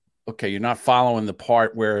him. Okay, you're not following the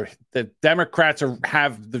part where the Democrats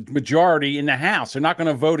have the majority in the House. They're not going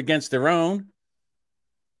to vote against their own.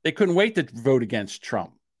 They couldn't wait to vote against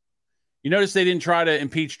Trump. You notice they didn't try to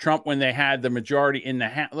impeach Trump when they had the majority in the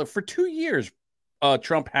House. Look, for 2 years,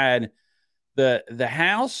 Trump had the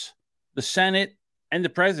House, the Senate, and the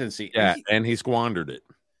presidency. Yeah, and he squandered it.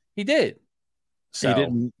 He did. So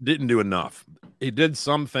he didn't do enough. He did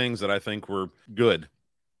some things that I think were good,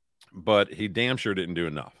 but he damn sure didn't do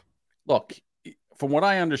enough. Look, from what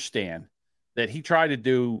I understand, that he tried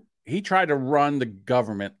to run the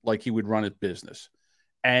government like he would run a business.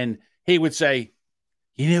 And he would say,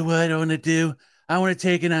 you know what I want to do? I want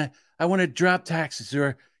to drop taxes,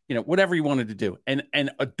 or, whatever he wanted to do. And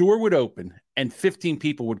a door would open and 15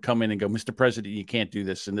 people would come in and go, Mr. President, you can't do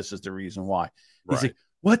this. And this is the reason why. Right. He's like,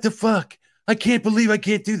 what the fuck? I can't believe I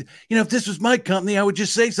can't do that. If this was my company, I would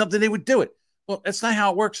just say something. They would do it. Well, that's not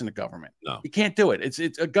how it works in the government. No, you can't do it.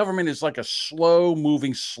 It's a government is like a slow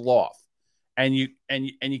moving sloth, and you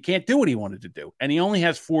can't do what he wanted to do. And he only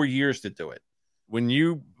has 4 years to do it. When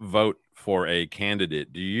you vote for a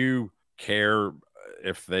candidate, do you care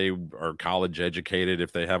if they are college educated,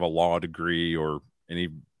 if they have a law degree or any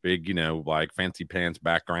big, like fancy pants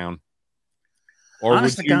background? Or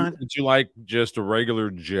would you like just a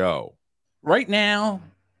regular Joe? Right now,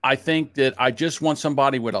 I think that I just want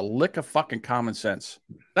somebody with a lick of fucking common sense.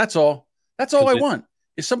 That's all. That's all I want,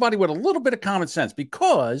 is somebody with a little bit of common sense.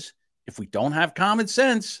 Because if we don't have common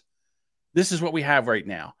sense, this is what we have right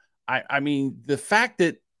now. I mean, the fact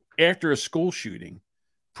that after a school shooting,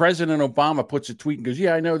 President Obama puts a tweet and goes,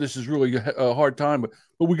 yeah, I know this is really a hard time, but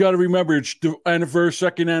we got to remember it's the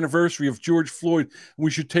second anniversary of George Floyd. We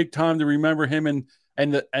should take time to remember him and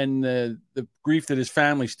the grief that his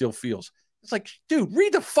family still feels. It's like, dude,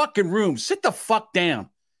 read the fucking room. Sit the fuck down.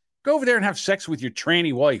 Go over there and have sex with your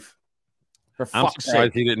tranny wife. I'm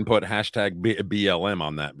surprised he didn't put hashtag BLM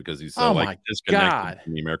on that, because he's so disconnected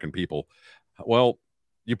from the American people. Well,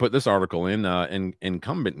 you put this article in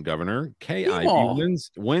incumbent governor Kay Ivey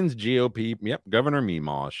wins GOP. Yep, Governor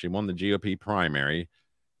Meemaw. She won the GOP primary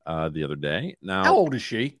the other day. Now, how old is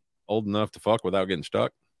she? Old enough to fuck without getting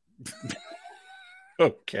stuck.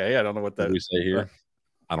 Okay, I don't know what that is. We say here.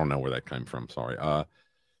 I don't know where that came from. Sorry.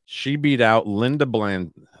 She beat out Linda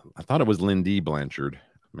Bland. I thought it was Lindy Blanchard.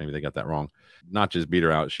 Maybe they got that wrong. Not just beat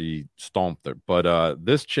her out, she stomped her. But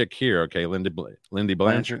this chick here, okay, Lindy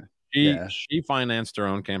Blanchard. She financed her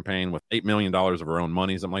own campaign with $8 million of her own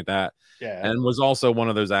money, something like that. Yeah. And was also one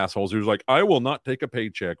of those assholes who's like, I will not take a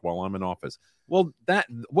paycheck while I'm in office. Well,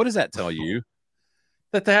 what does that tell you?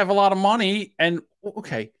 That they have a lot of money. And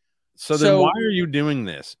okay. So then why are you doing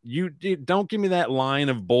this? You don't give me that line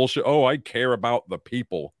of bullshit. Oh, I care about the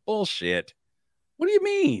people. Bullshit. What do you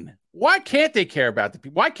mean? Why can't they care about the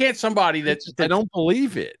people? Why can't somebody I don't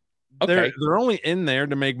believe it. Okay. They're only in there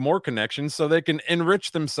to make more connections so they can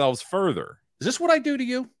enrich themselves further. Is this what I do to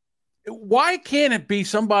you? Why can't it be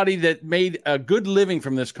somebody that made a good living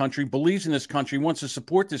from this country, believes in this country, wants to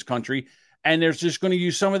support this country, and they're just going to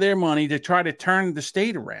use some of their money to try to turn the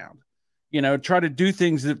state around? Try to do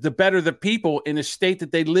things to better the people in a state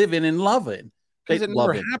that they live in and love it. Because it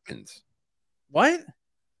never happens. What?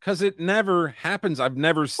 Because it never happens. I've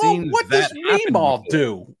never seen what that does Meemaw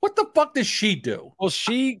do? What the fuck does she do? Well,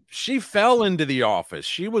 she fell into the office.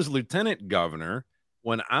 She was lieutenant governor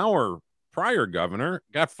when our prior governor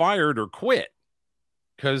got fired or quit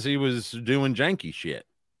because he was doing janky shit.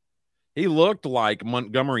 He looked like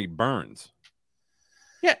Montgomery Burns.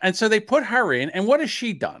 Yeah, and so they put her in, and what has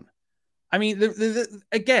she done? I mean,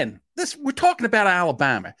 again, we're talking about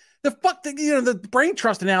Alabama. The brain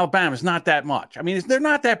trust in Alabama is not that much. I mean, they're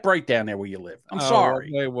not that bright down there where you live. I'm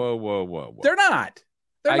sorry. Whoa. They're not.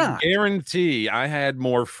 I guarantee I had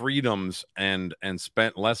more freedoms and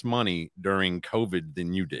spent less money during COVID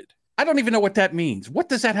than you did. I don't even know what that means. What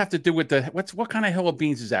does that have to do with what kind of hill of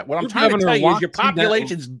beans is that? What I'm trying to tell you is your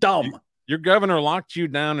population's dumb. Your governor locked you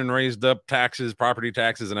down and raised up taxes, property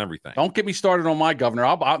taxes, and everything. Don't get me started on my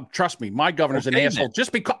governor. Trust me, my governor's an asshole.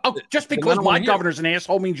 Just because my governor's an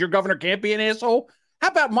asshole means your governor can't be an asshole. How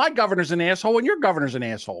about my governor's an asshole and your governor's an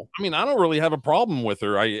asshole? I mean, I don't really have a problem with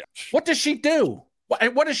her. What does she do?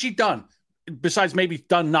 What has she done besides maybe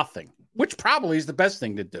done nothing? Which probably is the best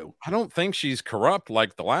thing to do. I don't think she's corrupt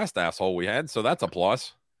like the last asshole we had, so that's a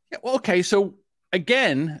plus. Yeah, well, okay, so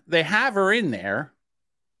again, they have her in there.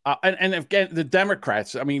 And again, the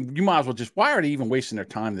Democrats, I mean, you might as well why are they even wasting their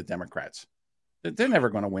time, the Democrats? They're never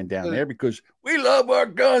going to win down there because we love our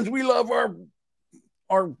guns. We love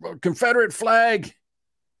our Confederate flag.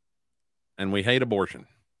 And we hate abortion.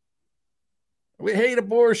 We hate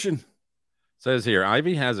abortion. Says here,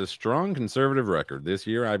 Ivey has a strong conservative record. This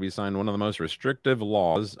year, Ivey signed one of the most restrictive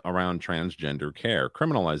laws around transgender care,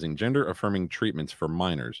 criminalizing gender-affirming treatments for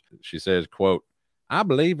minors. She says, quote, I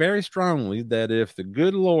believe very strongly that if the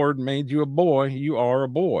good Lord made you a boy, you are a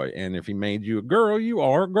boy. And if he made you a girl, you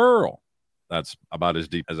are a girl. That's about as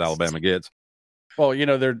deep as Alabama gets. Well, you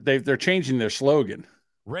know, they're changing their slogan.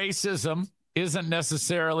 Racism isn't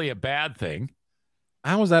necessarily a bad thing.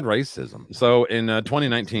 How is that racism? So in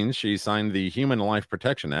 2019, she signed the Human Life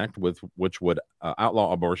Protection Act, which would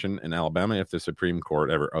outlaw abortion in Alabama if the Supreme Court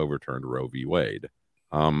ever overturned Roe v. Wade,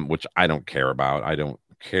 which I don't care about. I don't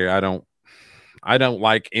care. I don't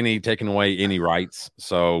like any taking away any rights.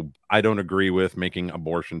 So I don't agree with making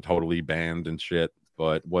abortion totally banned and shit,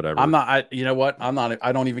 but whatever. You know what?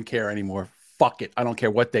 I don't even care anymore. Fuck it. I don't care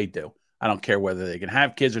what they do. I don't care whether they can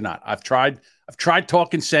have kids or not. I've tried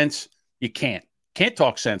talking sense. You can't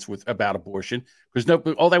talk sense about abortion because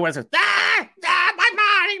all they want is my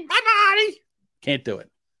body. Can't do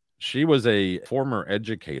it. She was a former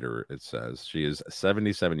educator, it says. She is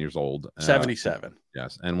 77 years old. 77.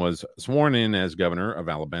 Yes, and was sworn in as governor of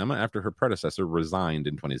Alabama after her predecessor resigned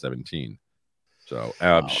in 2017. So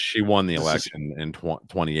she won the election in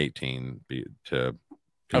 2018 to continue.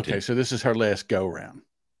 Okay, so this is her last go-round.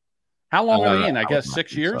 How long are they in? I guess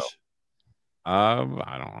 6 years? So. I don't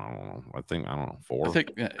know. I don't know, 4. I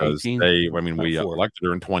think 18. We elected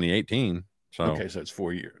her in 2018. So okay, so it's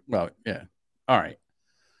 4 years. Well, yeah. All right.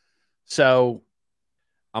 So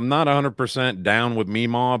I'm not 100% down with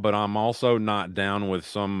Meemaw, but I'm also not down with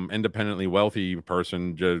some independently wealthy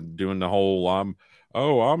person just doing the whole I'm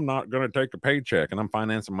not going to take a paycheck and I'm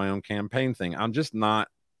financing my own campaign thing. I'm just not.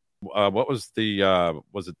 What was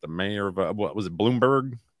was it the mayor of what was it,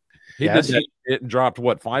 Bloomberg? It dropped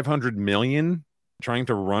what, 500 million trying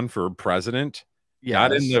to run for president.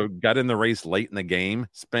 Got in the race late in the game,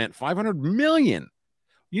 spent 500 million.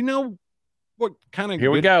 You know what kind of here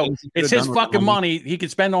we go. It's his fucking money. He can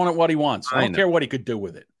spend on it what he wants. I don't care what he could do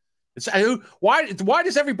with it. Why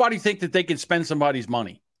does everybody think that they can spend somebody's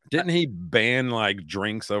money? Didn't he ban like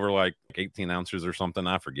drinks over like 18 ounces or something?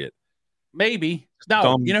 I forget. Maybe.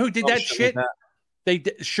 No, you know who did that shit? They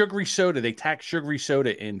did sugary soda. They taxed sugary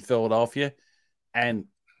soda in Philadelphia, and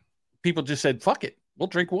people just said, "Fuck it, we'll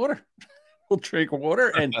drink water. We'll drink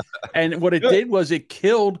water." And what it did was it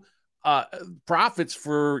killed profits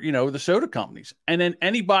for the soda companies. And then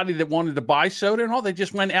anybody that wanted to buy soda and all, they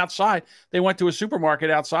just went outside. They went to a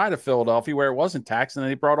supermarket outside of Philadelphia where it wasn't taxed, and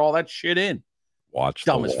then they brought all that shit in. Watch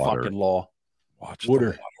dumbest fucking law. Watch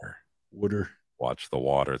water. The water. Water. Watch the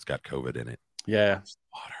water. It's got COVID in it. Yeah.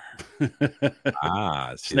 Water.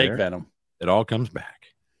 Snake venom. It all comes back.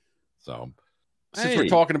 So since we're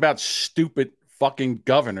talking about stupid fucking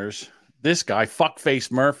governors, this guy,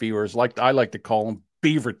 Fuckface Murphy, or as I like to call him,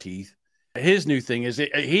 Beaver Teeth, his new thing is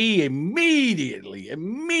he immediately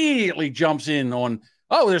jumps in on,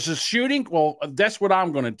 there's a shooting. Well, that's what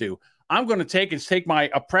I'm going to do. I'm going to take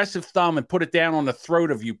my oppressive thumb and put it down on the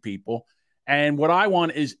throat of you people. And what I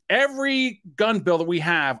want is every gun bill that we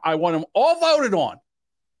have, I want them all voted on.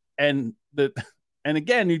 And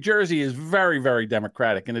again, New Jersey is very, very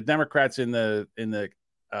Democratic, and the Democrats in the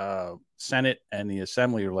Senate and the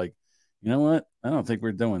Assembly are like, you know what? I don't think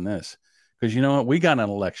we're doing this because you know what? We got an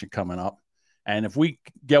election coming up, and if we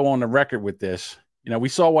go on the record with this, we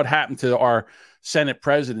saw what happened to our Senate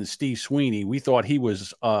President Steve Sweeney. We thought he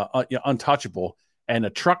was untouchable, and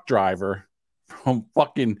a truck driver from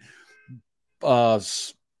fucking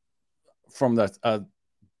from the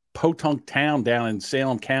podunk town down in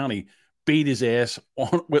Salem County beat his ass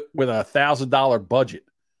with $1,000 budget.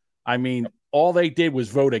 I mean, all they did was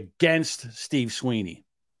vote against Steve Sweeney.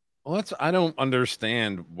 Well, I don't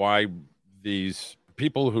understand why these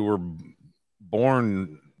people who were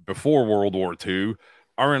born before World War II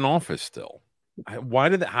are in office still. Why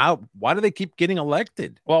do they keep getting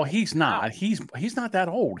elected? Well, he's not. He's not that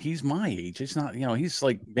old. He's my age. It's not, he's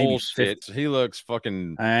like maybe bullshit. He looks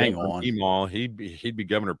fucking hang on. Peepaw. He'd be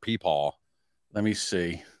Governor Peepaw. Let me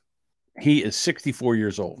see. He is 64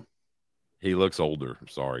 years old. He looks older. I'm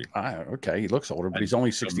sorry. Okay, he looks older, but he's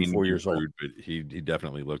only 64 years old. But he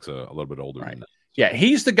definitely looks a little bit older than that. Yeah,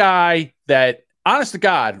 he's the guy that, honest to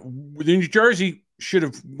God, New Jersey should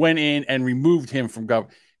have went in and removed him from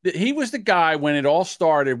government. He was the guy when it all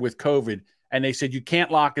started with COVID, and they said, you can't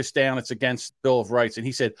lock us down. It's against the Bill of Rights. And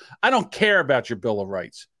he said, I don't care about your Bill of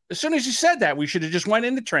Rights. As soon as he said that, we should have just went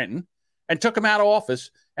into Trenton and took him out of office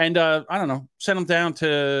and, I don't know, sent him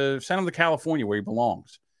to California where he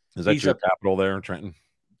belongs. Is that your capital there, Trenton?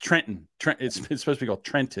 Trenton. It's supposed to be called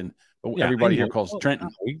Trenton, but everybody here calls it Trenton.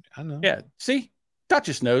 I know. Yeah. See,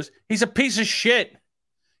 Duchess knows. He's a piece of shit.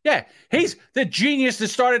 Yeah, he's the genius that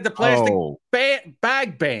started the plastic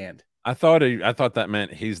bag ban. I thought that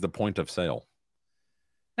meant he's the point of sale.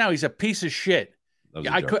 No, he's a piece of shit.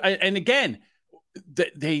 And again,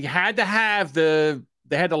 they had to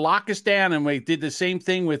lock us down, and we did the same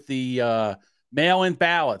thing with the mail-in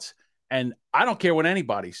ballots. And I don't care what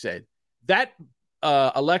anybody said. That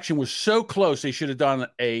election was so close. They should have done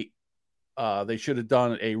a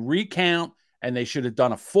recount, and they should have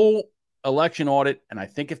done a full election audit. And I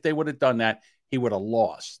think if they would have done that, he would have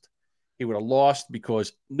lost. He would have lost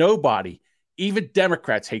because nobody, even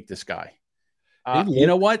Democrats, hate this guy. You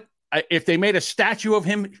know what? If they made a statue of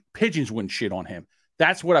him, pigeons wouldn't shit on him.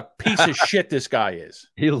 That's what a piece of shit this guy is.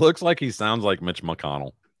 He looks like he sounds like Mitch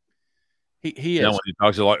McConnell. He is. When he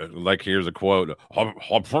talks like here's a quote.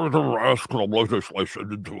 I'm further asking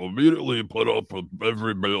legislation to immediately put up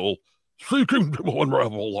every bill seeking to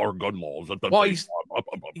unravel our gun laws. Well, he's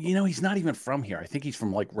not even from here. I think he's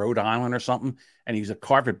from like Rhode Island or something, and he's a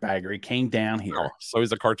carpetbagger. He came down here. Oh, so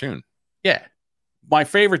he's a cartoon. Yeah. My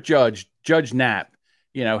favorite judge, Judge Knapp,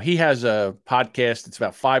 he has a podcast. It's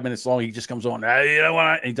about 5 minutes long. He just comes on, hey, you know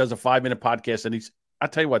what? And he does a 5-minute podcast, and I'll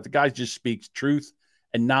tell you what, the guy just speaks truth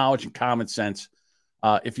and knowledge and common sense.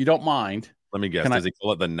 If you don't mind. Let me guess. Does he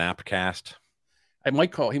call it the Napcast?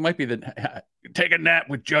 He might be the take a nap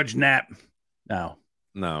with Judge Knapp. No.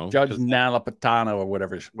 Judge Nalapatano or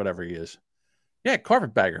whatever he is. Yeah,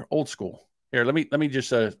 carpetbagger, old school. Here, let me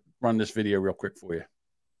just run this video real quick for you. It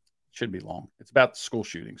shouldn't be long. It's about school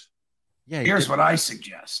shootings. Yeah. Here's what I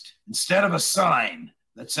suggest. Instead of a sign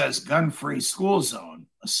that says gun-free school zone,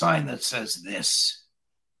 a sign that says this.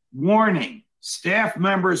 Warning, staff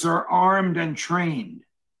members are armed and trained.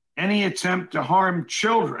 Any attempt to harm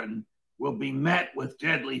children will be met with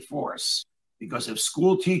deadly force. Because if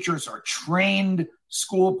school teachers are trained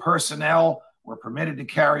school personnel were permitted to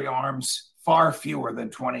carry arms, far fewer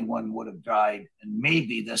than 21 would have died. And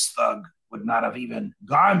maybe this thug would not have even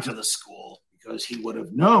gone to the school because he would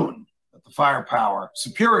have known that the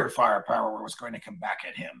superior firepower was going to come back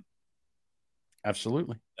at him.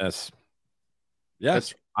 Absolutely.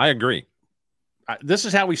 Yes, I agree. This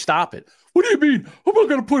is how we stop it. What do you mean? I'm not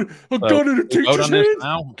going to put a gun in a teacher's hand?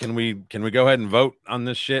 Now? Can we go ahead and vote on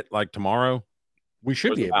this shit like tomorrow? We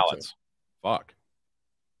should be able to. Fuck.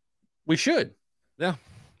 We should. Yeah,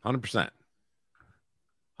 100%.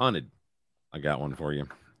 100. I got one for you.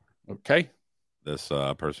 Okay. This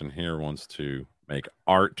person here wants to make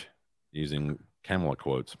art using Kamala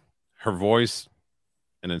quotes. Her voice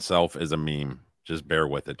in itself is a meme. Just bear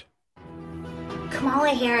with it. Kamala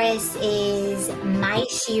Harris is my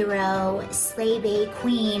shero, slay bay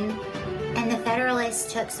queen, and the Federalist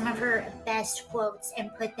took some of her best quotes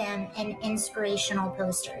and put them in inspirational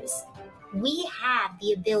posters. We have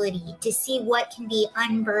the ability to see what can be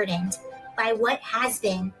unburdened by what has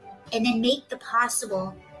been and then make the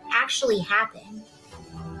possible actually happen.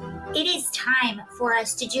 It is time for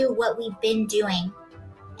us to do what we've been doing,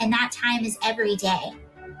 and that time is every day.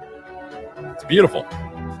 It's beautiful.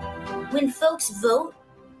 When folks vote,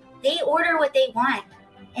 they order what they want.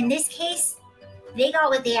 In this case, they got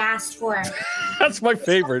what they asked for. That's my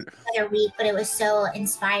favorite. Other week, but it was so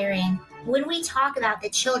inspiring. When we talk about the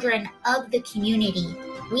children of the community,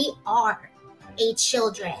 we are a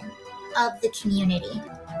children of the community.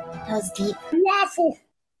 That was deep. Waffle.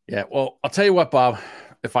 Yeah, well, I'll tell you what, Bob,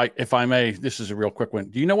 if I may, this is a real quick one.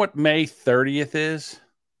 Do you know what May 30th is?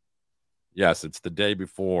 Yes, it's the day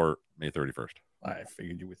before May 31st. I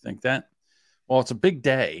figured you would think that. Well, it's a big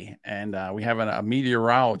day, and we have a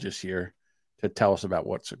meteorologist here to tell us about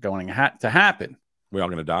what's going to happen. We all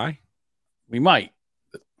going to die? We might.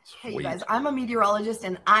 Hey, you guys, I'm a meteorologist,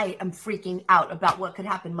 and I am freaking out about what could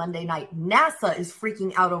happen Monday night. NASA is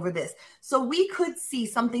freaking out over this. So we could see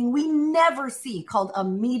something we never see called a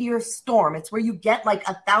meteor storm. It's where you get like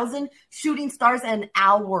 1,000 shooting stars an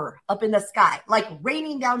hour up in the sky, like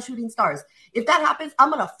raining down shooting stars. If that happens, I'm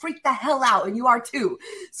going to freak the hell out, and you are too.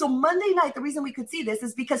 So Monday night, the reason we could see this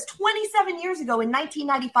is because 27 years ago in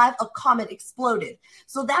 1995, a comet exploded.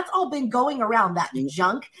 So that's all been going around, that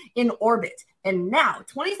junk in orbit. And now,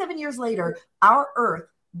 27 years later, our Earth,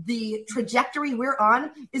 the trajectory we're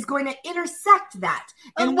on, is going to intersect that.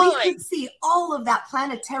 And we could see all of that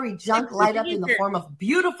planetary junk light up in the form of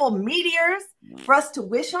beautiful meteors for us to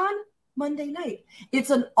wish on Monday night.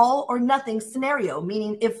 It's an all or nothing scenario,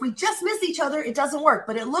 meaning if we just miss each other, it doesn't work.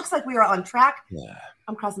 But it looks like we are on track. Yeah.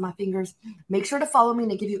 I'm crossing my fingers. Make sure to follow me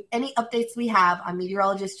and to give you any updates we have. I'm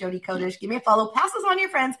meteorologist Jody Kodesh. Give me a follow. Pass this on to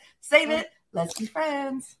your friends. Save it. Let's be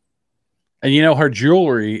friends. And you know, her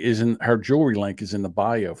jewelry link is in the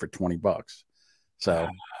bio for $20. So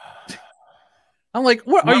I'm like,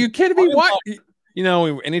 what? Are you kidding me? What? You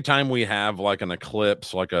know, anytime we have like an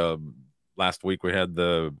eclipse, like last week we had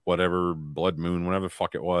the whatever blood moon, whatever the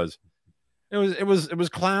fuck it was. It was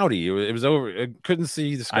cloudy. It was over. I couldn't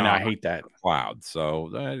see the sky. I know. I hate that cloud.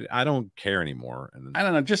 So I don't care anymore. And I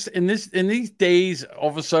don't know. Just in these days, all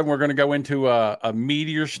of a sudden we're going to go into a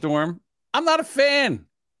meteor storm. I'm not a fan.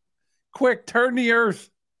 Quick, turn the earth.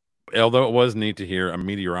 Although it was neat to hear a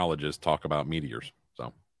meteorologist talk about meteors.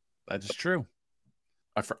 So that is true.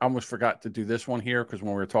 I almost forgot to do this one here because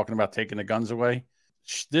when we were talking about taking the guns away,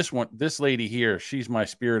 this lady here, she's my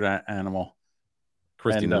spirit animal.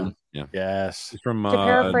 Christy Nunn. Yeah. Yes. She's from to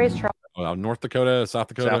paraphrase North Dakota, South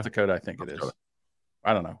Dakota. South Dakota, I think it is.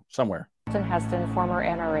 I don't know. Somewhere. Charlton Heston, former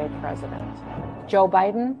NRA president. Joe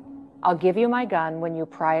Biden, I'll give you my gun when you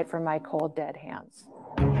pry it from my cold, dead hands.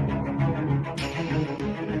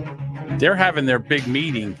 They're having their big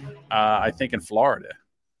meeting, I think, in Florida.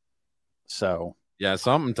 So yeah,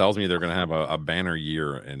 something tells me they're going to have a banner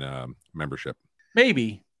year in membership.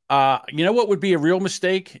 Maybe. You know what would be a real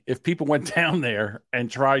mistake if people went down there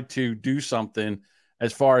and tried to do something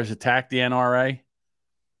as far as attack the NRA?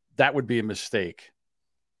 That would be a mistake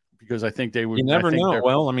because I think they would. You never know.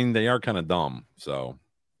 Well, I mean, they are kind of dumb, so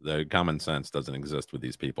the common sense doesn't exist with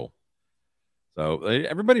these people. So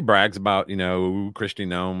everybody brags about, Kristi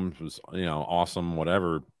Noem was, awesome,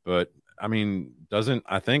 whatever. But I mean,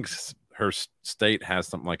 I think her state has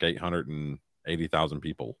something like 880,000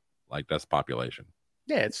 people, like that's population.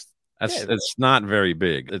 Yeah, it's not very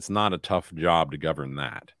big. It's not a tough job to govern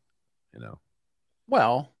that,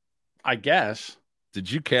 Well, I guess. Did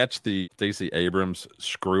you catch the Stacey Abrams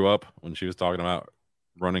screw up when she was talking about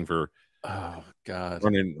running for? Oh God!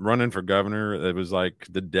 Running for governor. It was like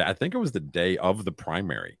I think it was the day of the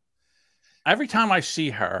primary. Every time I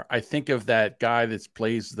see her, I think of that guy that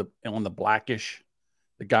plays on the Blackish,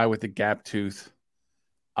 the guy with the gap tooth.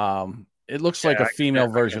 It looks like a female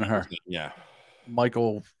version of her. Yeah,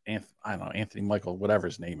 Michael. I don't know, Anthony Michael, whatever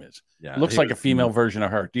his name is. Yeah, it looks like a female version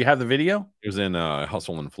of her. Do you have the video? It was in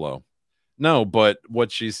Hustle and Flow. No, but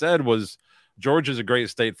what she said was Georgia's a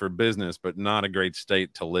great state for business, but not a great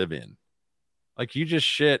state to live in. Like, you just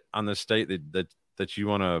shit on the state that you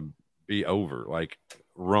want to be over. Like,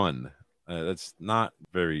 run. That's not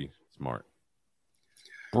very smart.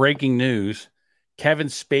 Breaking news. Kevin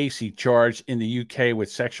Spacey charged in the UK with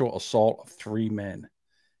sexual assault of 3 men.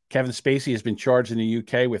 Kevin Spacey has been charged in the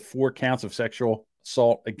UK with 4 counts of sexual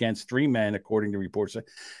assault against 3 men, according to reports.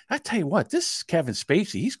 I tell you what, this Kevin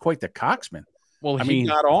Spacey, he's quite the cocksman. Well, he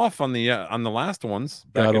got off on the last ones.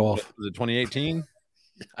 Got off. Was it 2018?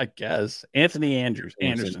 I guess. Anthony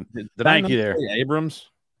Anderson. Did Thank you there. Abrams.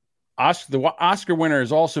 The Oscar winner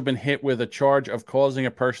has also been hit with a charge of causing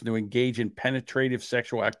a person to engage in penetrative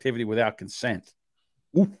sexual activity without consent.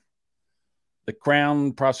 Ooh. The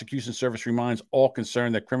Crown Prosecution Service reminds all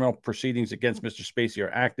concerned that criminal proceedings against Mr. Spacey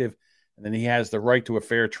are active and that he has the right to a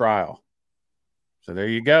fair trial. So there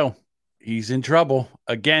you go. He's in trouble.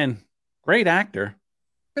 Again, great actor.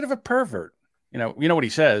 Bit of a pervert. You know what he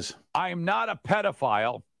says. I'm not a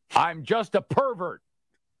pedophile. I'm just a pervert.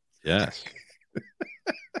 Yes.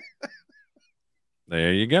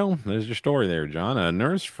 There you go. There's your story there, John. A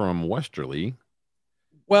nurse from Westerly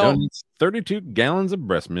donates 32 gallons of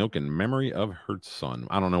breast milk in memory of her son.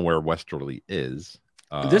 I don't know where Westerly is.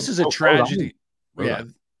 This is a tragedy. Yeah,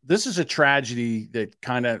 this is a tragedy that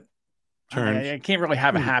kind of turns. I can't really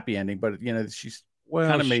have a happy ending, but she's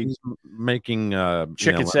kind of making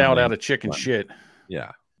chicken salad out of chicken shit.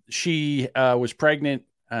 Yeah. she was pregnant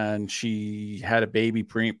and she had a baby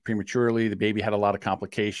prematurely. The baby had a lot of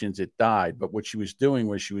complications. It died. But what she was doing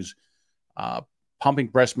was she was pumping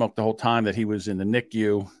breast milk the whole time that he was in the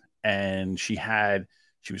NICU, and she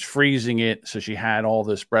was freezing it. So she had all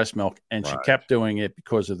this breast milk, and she kept doing it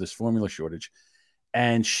because of this formula shortage.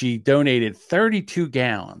 And she donated 32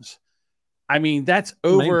 gallons. I mean, that's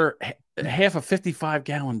over half a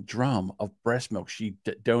 55-gallon drum of breast milk she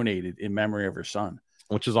donated in memory of her son.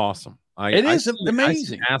 Which is awesome. It is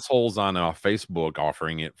amazing. I see assholes on Facebook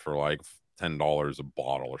offering it for like $10 a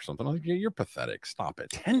bottle or something. Like, you're pathetic. Stop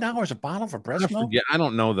it. $10 a bottle for breast milk? Yeah, I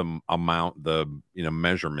don't know the amount, the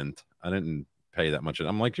measurement. I didn't pay that much.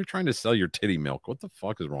 I'm like, you're trying to sell your titty milk. What the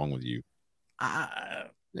fuck is wrong with you?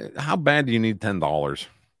 How bad do you need $10?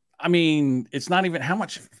 I mean, it's not even how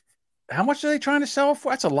much are they trying to sell it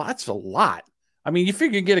for? That's a lot. It's a lot. I mean, you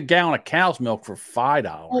figure you get a gallon of cow's milk for $5.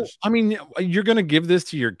 Well, I mean, you're going to give this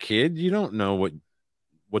to your kid. You don't know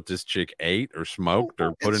what this chick ate or smoked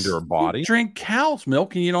or put into her body. You drink cow's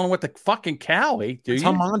milk and you don't know what the fucking cow ate, do you? It's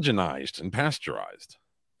homogenized and pasteurized.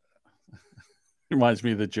 Reminds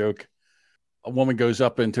me of the joke. A woman goes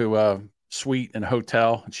up into a suite in a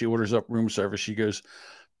hotel and she orders up room service. She goes,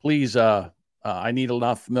 please, I need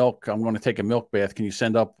enough milk. I'm going to take a milk bath. Can you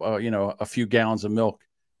send up, a few gallons of milk?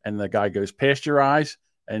 And the guy goes, pasteurize?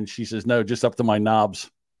 And she says, no, just up to my knobs.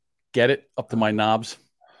 Get it? Up to my knobs.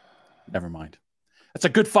 Never mind. That's a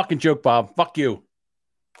good fucking joke, Bob. Fuck you.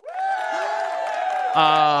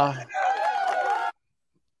 I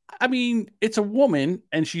mean, it's a woman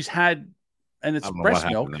and it's breast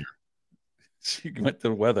milk. She went to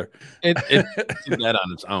the weather. It's that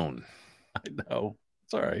on its own. I know.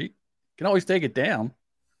 It's all right. You can always take it down.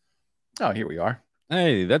 Oh, here we are.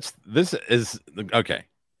 Hey, this is okay.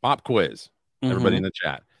 Pop quiz. Everybody in the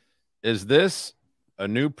chat. Is this a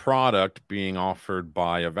new product being offered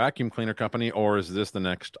by a vacuum cleaner company, or is this the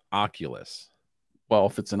next Oculus? Well,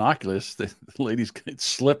 if it's an Oculus, the lady's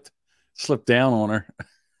slipped down on her.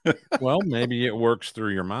 Well, maybe it works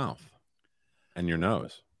through your mouth and your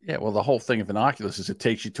nose. Yeah, well, the whole thing of an Oculus is it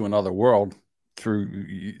takes you to another world through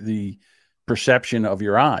the perception of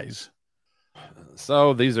your eyes.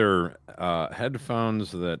 So these are headphones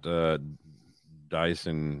that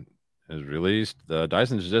Dyson has released.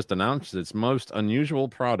 Dyson's just announced its most unusual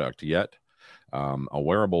product yet, a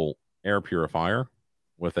wearable air purifier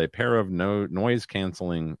with a pair of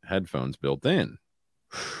noise-canceling headphones built in.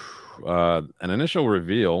 An initial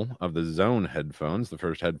reveal of the Zone headphones, the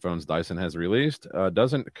first headphones Dyson has released,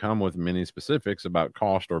 doesn't come with many specifics about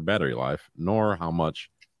cost or battery life, nor how much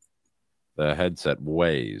the headset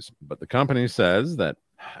weighs. But the company says that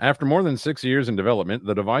after more than 6 years in development,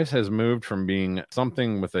 the device has moved from being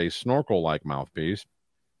something with a snorkel-like mouthpiece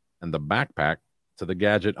and the backpack to the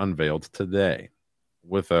gadget unveiled today,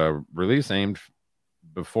 with a release aimed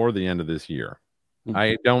before the end of this year.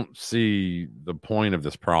 I don't see the point of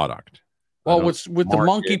this product. Well, with the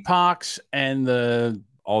monkeypox and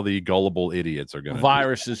all the gullible idiots are going to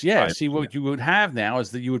viruses. Yeah. See, what you would have now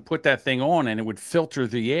is that you would put that thing on and it would filter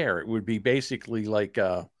the air. It would be basically like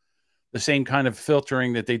the same kind of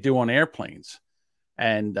filtering that they do on airplanes.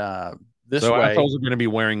 And this way, assholes are going to be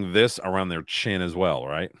wearing this around their chin as well,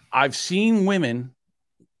 right? I've seen a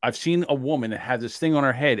woman that had this thing on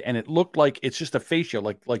her head, and it looked like it's just a face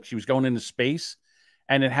shield, like she was going into space.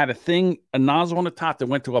 And it had a nozzle on the top that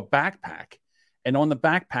went to a backpack. And on the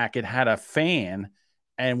backpack, it had a fan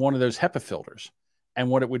and one of those HEPA filters. And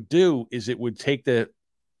what it would do is it would filter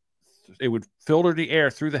the air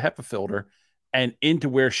through the HEPA filter and into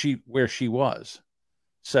where she was.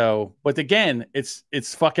 So, but again, it's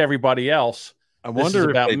fuck everybody else. I wonder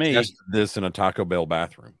if they tested this in a Taco Bell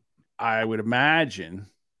bathroom. I would imagine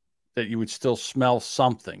that you would still smell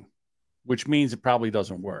something, which means it probably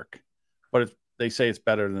doesn't work. But they say it's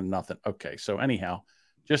better than nothing. Okay, so anyhow,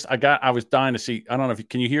 I was dying to see. I don't know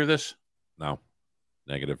can you hear this? No,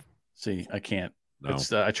 negative. See, I can't. No.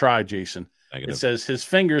 I tried, Jason. Negative. It says his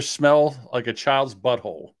fingers smell like a child's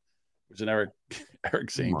butthole. It was an Eric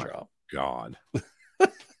Zane drop. God.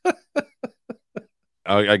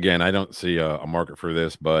 Again, I don't see a market for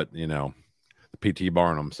this, but the P.T.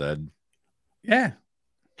 Barnum said, yeah.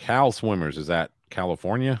 Cal Swimmers, is that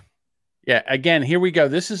California? Yeah, again, here we go.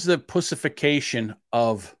 This is the pussification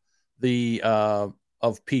of the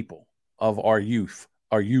of people, of our youth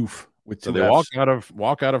with so they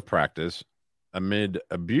walk out of practice amid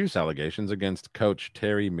abuse allegations against coach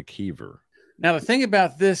Terry McKeever. Now, the thing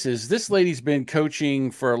about this is this lady's been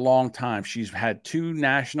coaching for a long time. She's had 2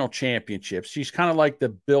 national championships. She's kind of like the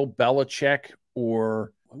Bill Belichick,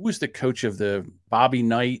 or who was the coach of the Bobby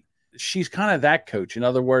Knight? She's kind of that coach. In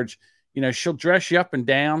other words, she'll dress you up and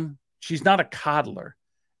down. She's not a coddler.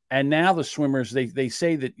 And now the swimmers, they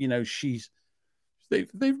say that,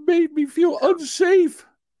 they've made me feel unsafe.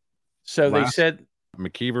 So they said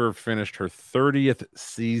McKeever finished her 30th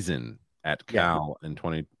season at Cal in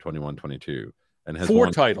 2021-22 and has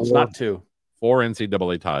 4 titles, not 2. 4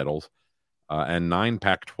 NCAA titles and 9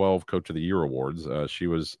 Pac-12 Coach of the Year awards. She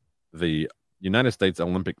was the United States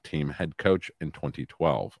Olympic team head coach in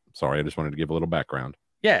 2012. Sorry, I just wanted to give a little background.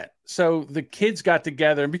 Yeah, so the kids got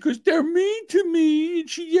together, and because they're mean to me, and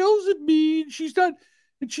she yells at me, and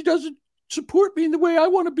she doesn't support me in the way I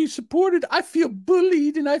want to be supported, I feel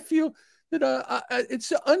bullied, and I feel that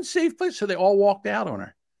it's an unsafe place. So they all walked out on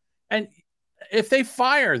her. And if they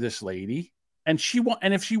fire this lady, and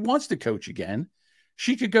if she wants to coach again,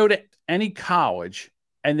 she could go to any college,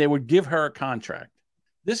 and they would give her a contract.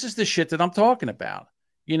 This is the shit that I'm talking about.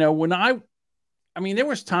 When there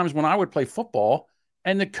was times when I would play football,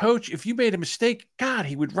 and the coach, if you made a mistake, God,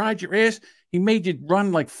 he would ride your ass. He made you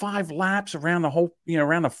run like 5 laps around the whole,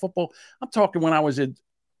 around the football. I'm talking when I was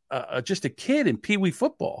just a kid in Pee Wee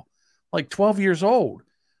football, like 12 years old.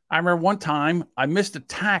 I remember one time I missed a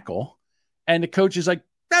tackle, and the coach is like,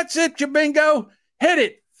 "That's it, Jabingo. Hit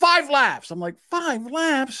it. 5 laps." I'm like, 5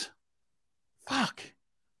 laps? Fuck.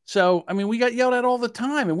 So, we got yelled at all the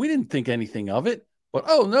time, and we didn't think anything of it. But,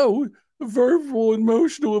 oh, no, verbal,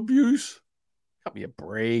 emotional abuse. Cut me a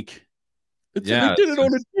break. They did it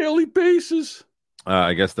on a daily basis.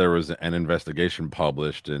 I guess there was an investigation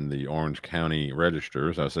published in the Orange County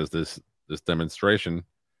Register. So it says this demonstration.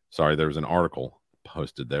 Sorry, there was an article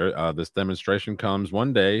posted there. This demonstration comes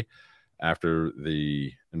one day after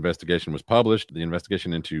the investigation was published. The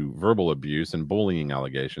investigation into verbal abuse and bullying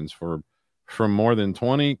allegations from more than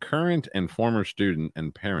 20 current and former student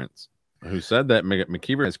and parents who said that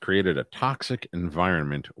McKeever has created a toxic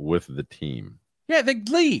environment with the team. Yeah, they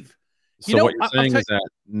leave. So what you're saying is that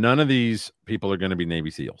none of these people are going to be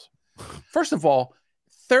Navy SEALs. First of all,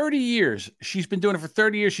 30 years. She's been doing it for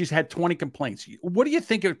 30 years. She's had 20 complaints. What do you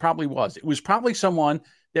think it probably was? It was probably someone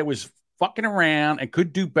that was fucking around and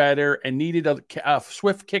could do better and needed a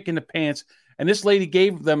swift kick in the pants. And this lady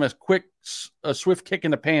gave them a swift kick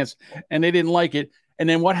in the pants, and they didn't like it. And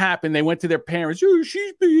then what happened? They went to their parents. "Oh,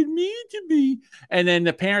 she's being mean to me." And then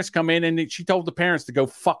the parents come in, and she told the parents to go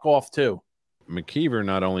fuck off too. McKeever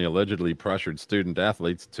not only allegedly pressured student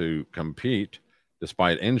athletes to compete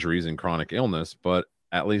despite injuries and chronic illness, but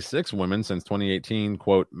at least 6 women since 2018,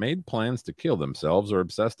 quote, made plans to kill themselves or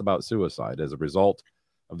obsessed about suicide as a result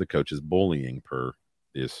of the coach's bullying, per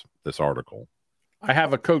this article. I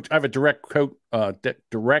have a direct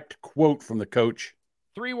quote from the coach.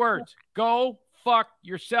 3 words: go fuck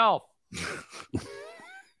yourself.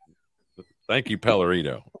 Thank you,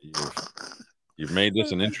 Pellerito. You've made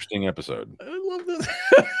this an interesting episode. I love this.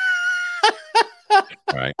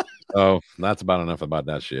 All right. Oh, that's about enough about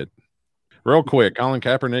that shit. Real quick, Colin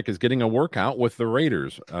Kaepernick is getting a workout with the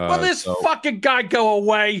Raiders. Will this fucking guy go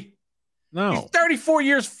away? No. He's 34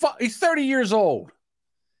 years. He's 30 years old.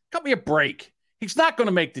 Cut me a break. He's not going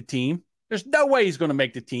to make the team. There's no way he's going to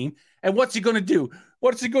make the team. And what's he going to do?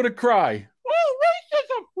 What's he going to cry? Oh,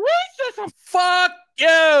 racism, racism. Fuck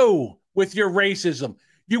you with your racism.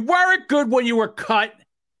 You weren't good when you were cut.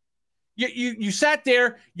 You sat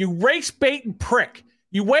there, you race bait and prick.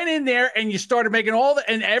 You went in there and you started making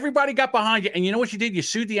and everybody got behind you. And you know what you did? You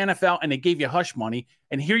sued the NFL and they gave you hush money.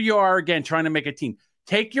 And here you are again trying to make a team.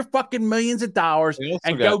 Take your fucking millions of dollars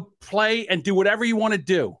and go play and do whatever you want to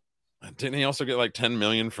do. Didn't he also get like $10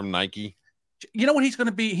 million from Nike? You know what he's going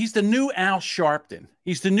to be? He's the new Al Sharpton.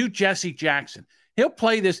 He's the new Jesse Jackson. He'll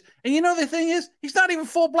play this. And you know the thing is, he's not even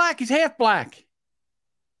full black. He's half black.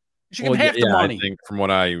 You should give him half the money. I think from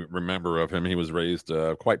what I remember of him, he was raised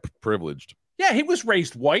quite privileged. Yeah, he was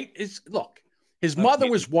raised white. Look, his mother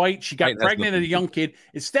was white. She got pregnant as a young kid.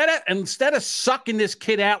 Instead of sucking this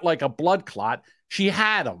kid out like a blood clot, she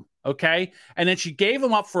had him, okay? And then she gave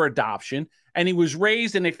him up for adoption, and he was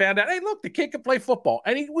raised, and they found out, hey, look, the kid could play football.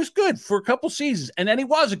 And he was good for a couple seasons, and then he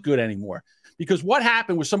wasn't good anymore. Because what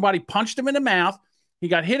happened was somebody punched him in the mouth. He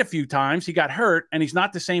got hit a few times. He got hurt, and he's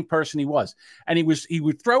not the same person he was. And he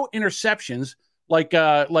would throw interceptions like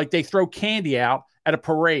they throw candy out at a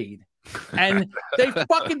parade. And they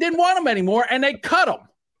fucking didn't want him anymore, and they cut him.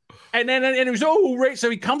 And then it was right. So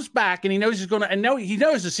he comes back, and he knows he's going to, and he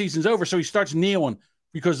knows the season's over, so he starts kneeling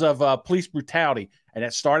because of police brutality, and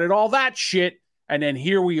that started all that shit. And then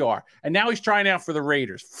here we are, and now he's trying out for the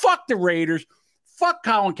Raiders. Fuck the Raiders. Fuck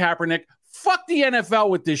Colin Kaepernick. Fuck the NFL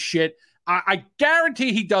with this shit. I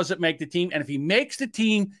guarantee he doesn't make the team, and if he makes the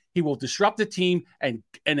team, he will disrupt the team. And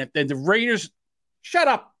the Raiders, shut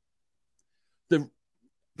up.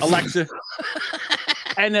 Alexa.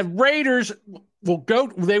 And the Raiders will go.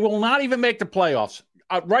 They will not even make the playoffs.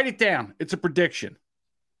 Write it down. It's a prediction.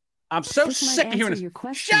 I'm so sick of hearing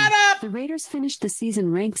this. Shut up! The Raiders finished the season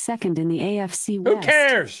ranked second in the AFC West. Who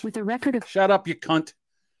cares? With a record of... Shut up, you cunt.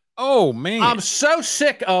 Oh, man. I'm so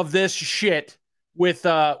sick of this shit with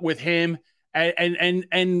him and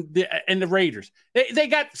the Raiders. They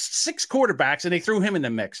got 6 quarterbacks, and they threw him in the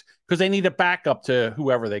mix because they need a backup to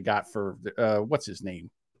whoever they got for, what's his name?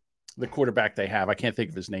 The quarterback they have. I can't think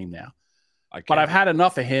of his name now. But I've had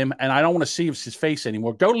enough of him, and I don't want to see his face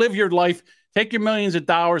anymore. Go live your life. Take your millions of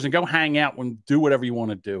dollars and go hang out and do whatever you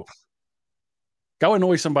want to do. Go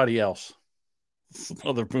annoy somebody else.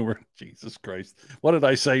 Another boomer. Jesus Christ. What did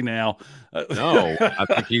I say now? No, I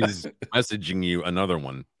think he's messaging you another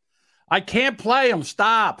one. I can't play him.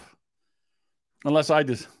 Stop. Unless I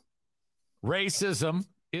just... Racism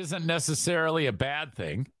isn't necessarily a bad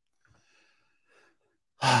thing.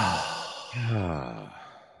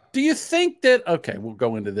 Do you think that... Okay, we'll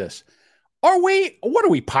go into this. What are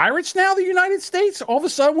we, pirates now, the United States? All of a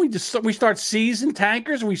sudden, we start seizing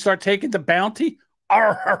tankers and we start taking the bounty?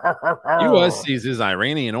 U.S. seizes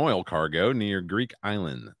Iranian oil cargo near Greek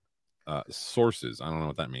island. Sources. I don't know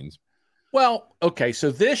what that means. Well, okay, so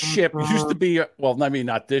this ship used to be... Well, I mean,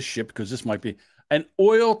 not this ship, because this might be an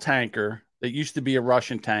oil tanker that used to be a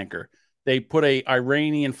Russian tanker. They put a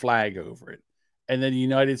Iranian flag over it. And then the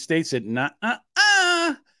United States said,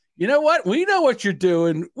 you know what? We know what you're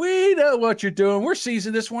doing. We know what you're doing. We're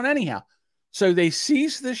seizing this one anyhow. So they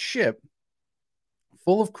seized this ship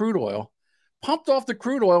full of crude oil, pumped off the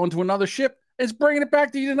crude oil into another ship, and is bringing it back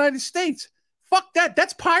to the United States. Fuck that.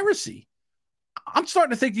 That's piracy. I'm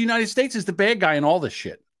starting to think the United States is the bad guy in all this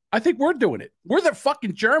shit. I think we're doing it. We're the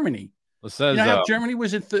fucking Germany. It says, you know how Germany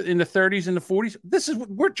was in the 30s and the 40s?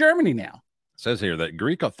 We're Germany now. It says here that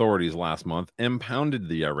Greek authorities last month impounded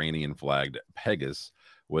the Iranian-flagged Pegasus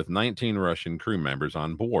with 19 Russian crew members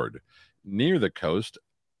on board near the coast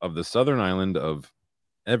of the southern island of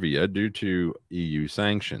Evia due to EU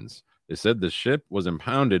sanctions. They said the ship was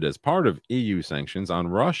impounded as part of EU sanctions on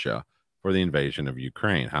Russia for the invasion of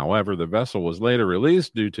Ukraine. However, the vessel was later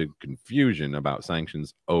released due to confusion about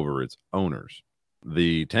sanctions over its owners.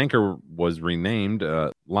 The tanker was renamed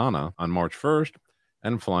Lana on March 1st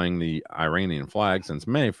and flying the Iranian flag since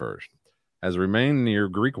May 1st. Has remained near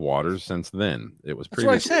Greek waters since then. It was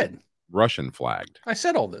previously Russian flagged. I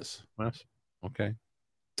said all this. Yes. Okay.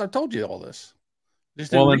 I told you all this. Just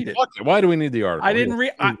didn't read it. Why do we need the article? I didn't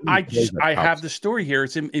read. I have the story here.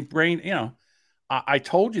 It's in brain. You know, I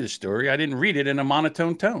told you the story. I didn't read it in a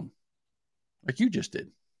monotone tone, like you just did.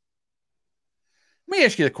 Let me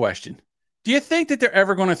ask you the question: do you think that they're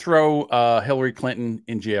ever going to throw Hillary Clinton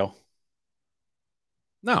in jail?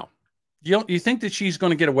 No. You think that she's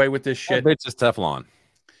going to get away with this shit? It's just Teflon.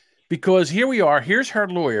 Because here we are. Here's her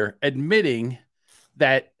lawyer admitting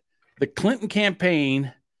that the Clinton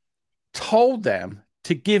campaign told them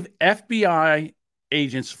to give FBI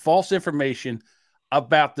agents false information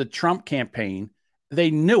about the Trump campaign.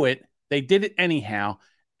 They knew it. They did it anyhow.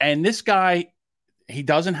 And this guy, he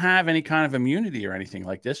doesn't have any kind of immunity or anything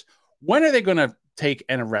like this. When are they going to take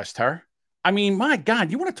and arrest her? I mean, my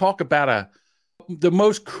God, you want to talk about the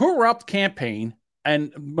most corrupt campaign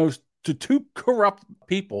and two corrupt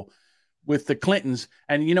people with the Clintons.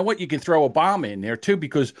 And you know what? You can throw Obama in there too,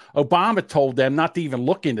 because Obama told them not to even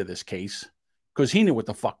look into this case because he knew what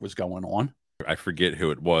the fuck was going on. I forget who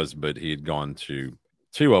it was, but he had gone to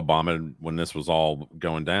Obama when this was all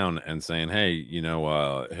going down and saying, hey, you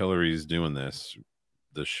know, Hillary's doing this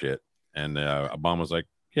shit. And Obama was like,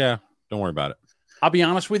 yeah, don't worry about it. I'll be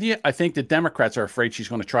honest with you. I think the Democrats are afraid she's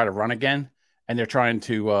going to try to run again. And they're trying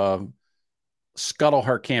to scuttle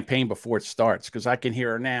her campaign before it starts, because I can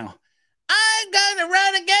hear her now. I'm going to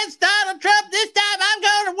run against Donald Trump this time. I'm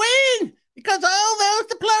going to win because all those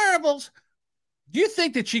deplorables. Do you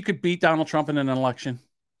think that she could beat Donald Trump in an election?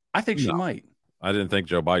 I think she might. I didn't think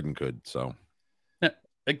Joe Biden could. So now,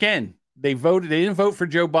 again, they didn't vote for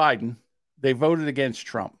Joe Biden. They voted against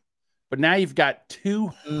Trump. But now you've got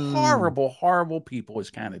two horrible people as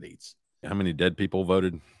candidates. How many dead people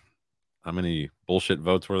voted? How many bullshit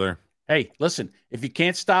votes were there? Hey, listen, if you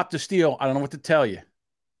can't stop the steal, I don't know what to tell you.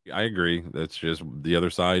 I agree. That's just the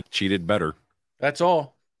other side cheated better. That's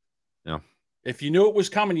all. Yeah. If you knew it was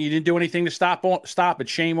coming, you didn't do anything to stop it.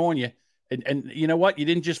 Shame on you. And you know what? You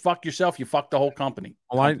didn't just fuck yourself. You fucked the whole company.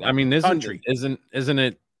 Well, I mean, isn't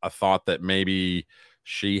it a thought that maybe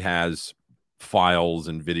she has files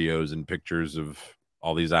and videos and pictures of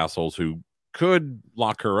all these assholes who could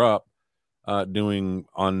lock her up? Doing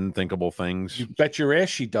unthinkable things. You bet your ass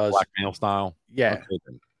she does. Blackmail style. Yeah.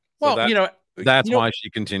 Well, you know, That's why she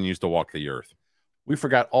continues to walk the earth. We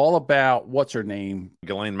forgot all about what's her name?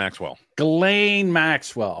 Ghislaine Maxwell. Ghislaine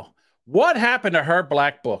Maxwell. What happened to her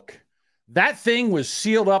black book? That thing was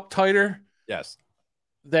sealed up tighter. Yes.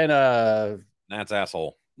 Than That's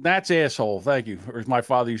asshole. That's asshole. Thank you. Or as my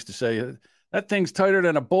father used to say, that thing's tighter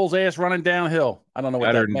than a bull's ass running downhill. I don't know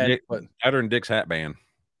what that meant. But Better than Dick's hat band.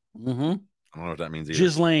 Mm-hmm. I don't know what that means either.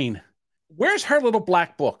 Ghislaine. Where's her little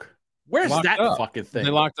black book? Where's that fucking thing?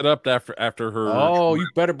 They locked it up after her. Oh, you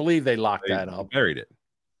better believe they locked that up. Buried it.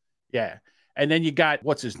 Yeah. And then you got,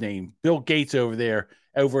 what's his name? Bill Gates over there,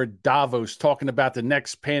 over at Davos, talking about the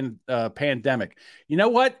next pandemic. You know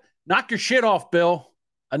what? Knock your shit off, Bill.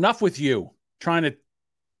 Enough with you trying to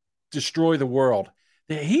destroy the world.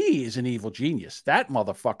 He is an evil genius. That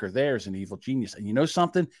motherfucker there is an evil genius. And you know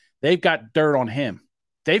something? They've got dirt on him.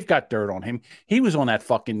 He was on that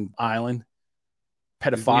fucking island,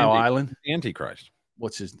 pedophile island. Antichrist.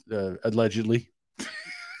 What's his, allegedly.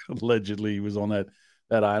 Allegedly he was on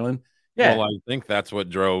that island. Yeah. Well, I think that's what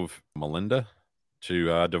drove Melinda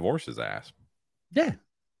to divorce his ass. Yeah.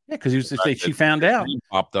 Yeah, because she found out. He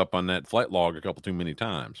popped up on that flight log a couple too many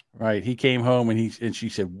times. Right. He came home and she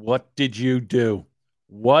said, "What did you do?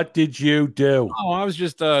 What did you do?" Oh, I was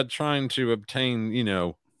just trying to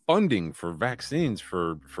obtain, funding for vaccines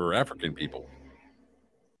for African people.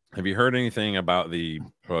 Have you heard anything about the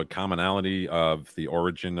commonality of the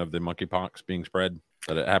origin of the monkeypox being spread?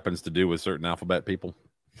 That it happens to do with certain alphabet people?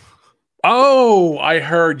 Oh, I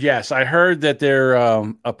heard. Yes, I heard that they're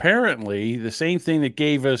apparently the same thing that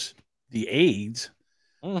gave us the AIDS.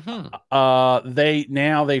 Mm-hmm.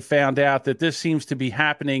 They found out that this seems to be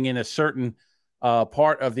happening in a certain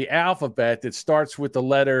part of the alphabet that starts with the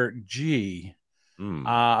letter G.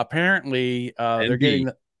 Apparently, they're getting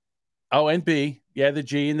the and B. Yeah, the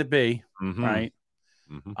G and the B. Mm-hmm. Right.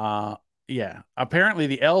 Mm-hmm. Yeah. Apparently,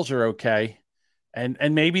 the L's are okay. And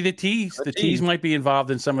maybe the T's. The T's might be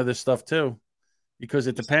involved in some of this stuff too, because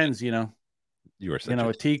it depends. You are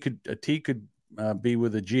a T could be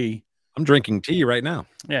with a G. I'm drinking tea right now.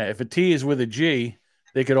 Yeah, if a T is with a G,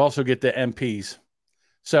 they could also get the MPs.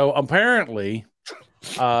 So apparently,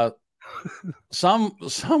 some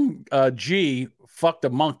G fucked a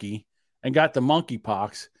monkey and got the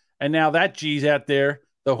monkeypox, and now that G's out there,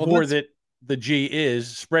 whore that the G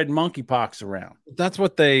is, spreading monkeypox around. That's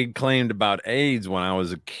what they claimed about AIDS when I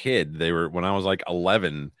was a kid. When I was like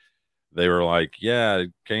 11, they were like, yeah, it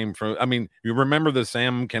came from, you remember the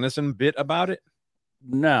Sam Kinison bit about it?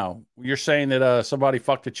 No, you're saying that somebody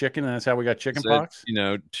fucked a chicken and that's how we got chicken pox?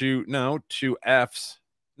 Two F's.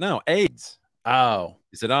 No, AIDS. Oh.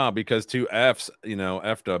 He said, because two F's,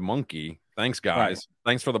 F'd a monkey. Thanks, guys. Right.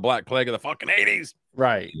 Thanks for the Black Plague of the fucking 80s.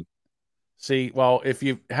 Right. See, well, if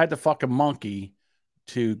you had to fuck a monkey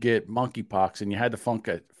to get monkeypox and you had to fuck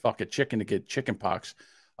a chicken to get chicken pox,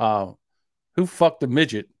 who fucked a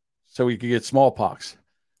midget so he could get smallpox?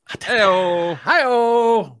 Hey-oh.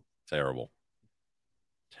 Hi-oh. Terrible.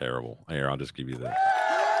 Here, I'll just give you that.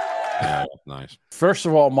 Yeah, nice. First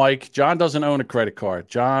of all, Mike, John doesn't own a credit card.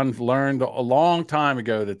 John learned a long time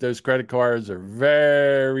ago that those credit cards are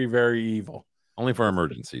very, very evil. Only for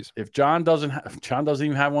emergencies. If John doesn't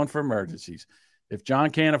even have one for emergencies. If John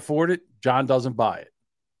can't afford it, John doesn't buy it.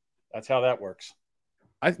 That's how that works.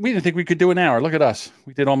 We didn't think we could do an hour. Look at us.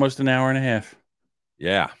 We did almost an hour and a half.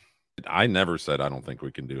 Yeah. I never said I don't think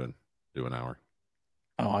we can do an hour.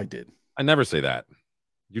 Oh, I did. I never say that.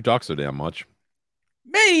 You talk so damn much.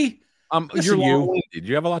 Me? You're long-winded.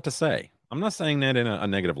 You have a lot to say. I'm not saying that in a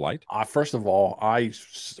negative light. First of all, I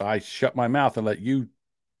shut my mouth and let you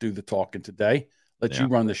do the talking today. Let you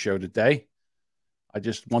run the show today. I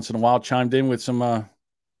just once in a while chimed in with some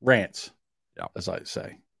rants, as I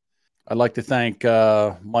say. I'd like to thank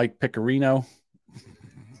Mike Picarino.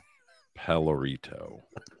 Pellerito.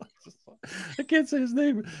 I can't say his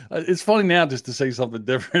name. It's funny now just to say something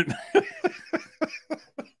different.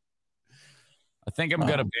 I think I'm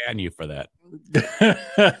going to ban you for that.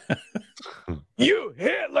 You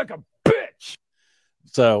hit like a bitch.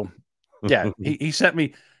 So, yeah, he sent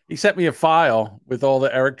me a file with all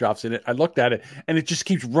the Eric drops in it. I looked at it and it just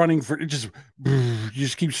keeps running you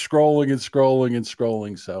just keep scrolling and scrolling and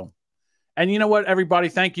scrolling. So, and you know what, everybody,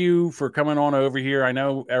 thank you for coming on over here. I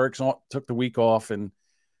know Eric's took the week off and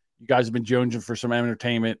you guys have been jonesing for some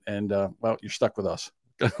entertainment and well, you're stuck with us.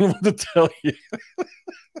 I don't know what to tell you.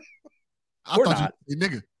 I thought you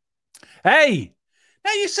nigga. Hey,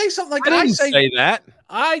 now you say something like that. I didn't say that.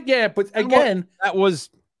 But again,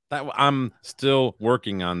 that I'm still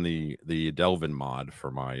working on the Delvin mod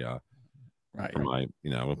for my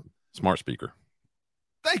smart speaker.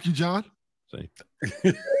 Thank you, John. See.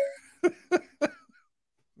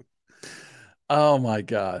 Oh my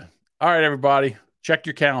God. All right, everybody. Check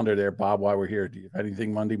your calendar there, Bob, while we're here. Do you have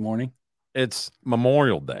anything Monday morning? It's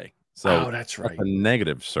Memorial Day. So that's right. A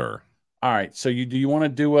negative, sir. All right. So do you want to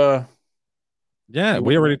do a? Yeah,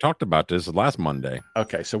 we already talked about this last Monday.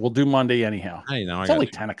 Okay, so we'll do Monday anyhow. Hey, no, it's only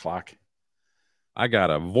 10 o'clock. I got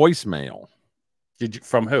a voicemail. Did you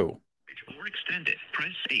from who? Or extended.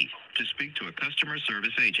 Press 8 to speak to a customer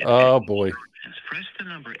service agent. Oh boy. Press the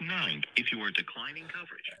number 9 if you are declining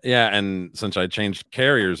coverage. Yeah, and since I changed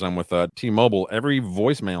carriers, I'm with T-Mobile. Every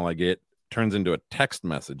voicemail I get turns into a text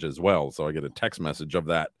message as well. So I get a text message of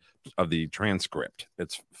the transcript.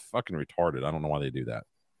 It's fucking retarded. I don't know why they do that.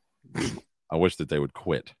 I wish that they would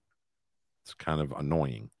quit. It's kind of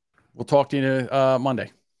annoying. We'll talk to you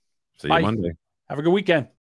Monday. See you Monday. Have a good weekend.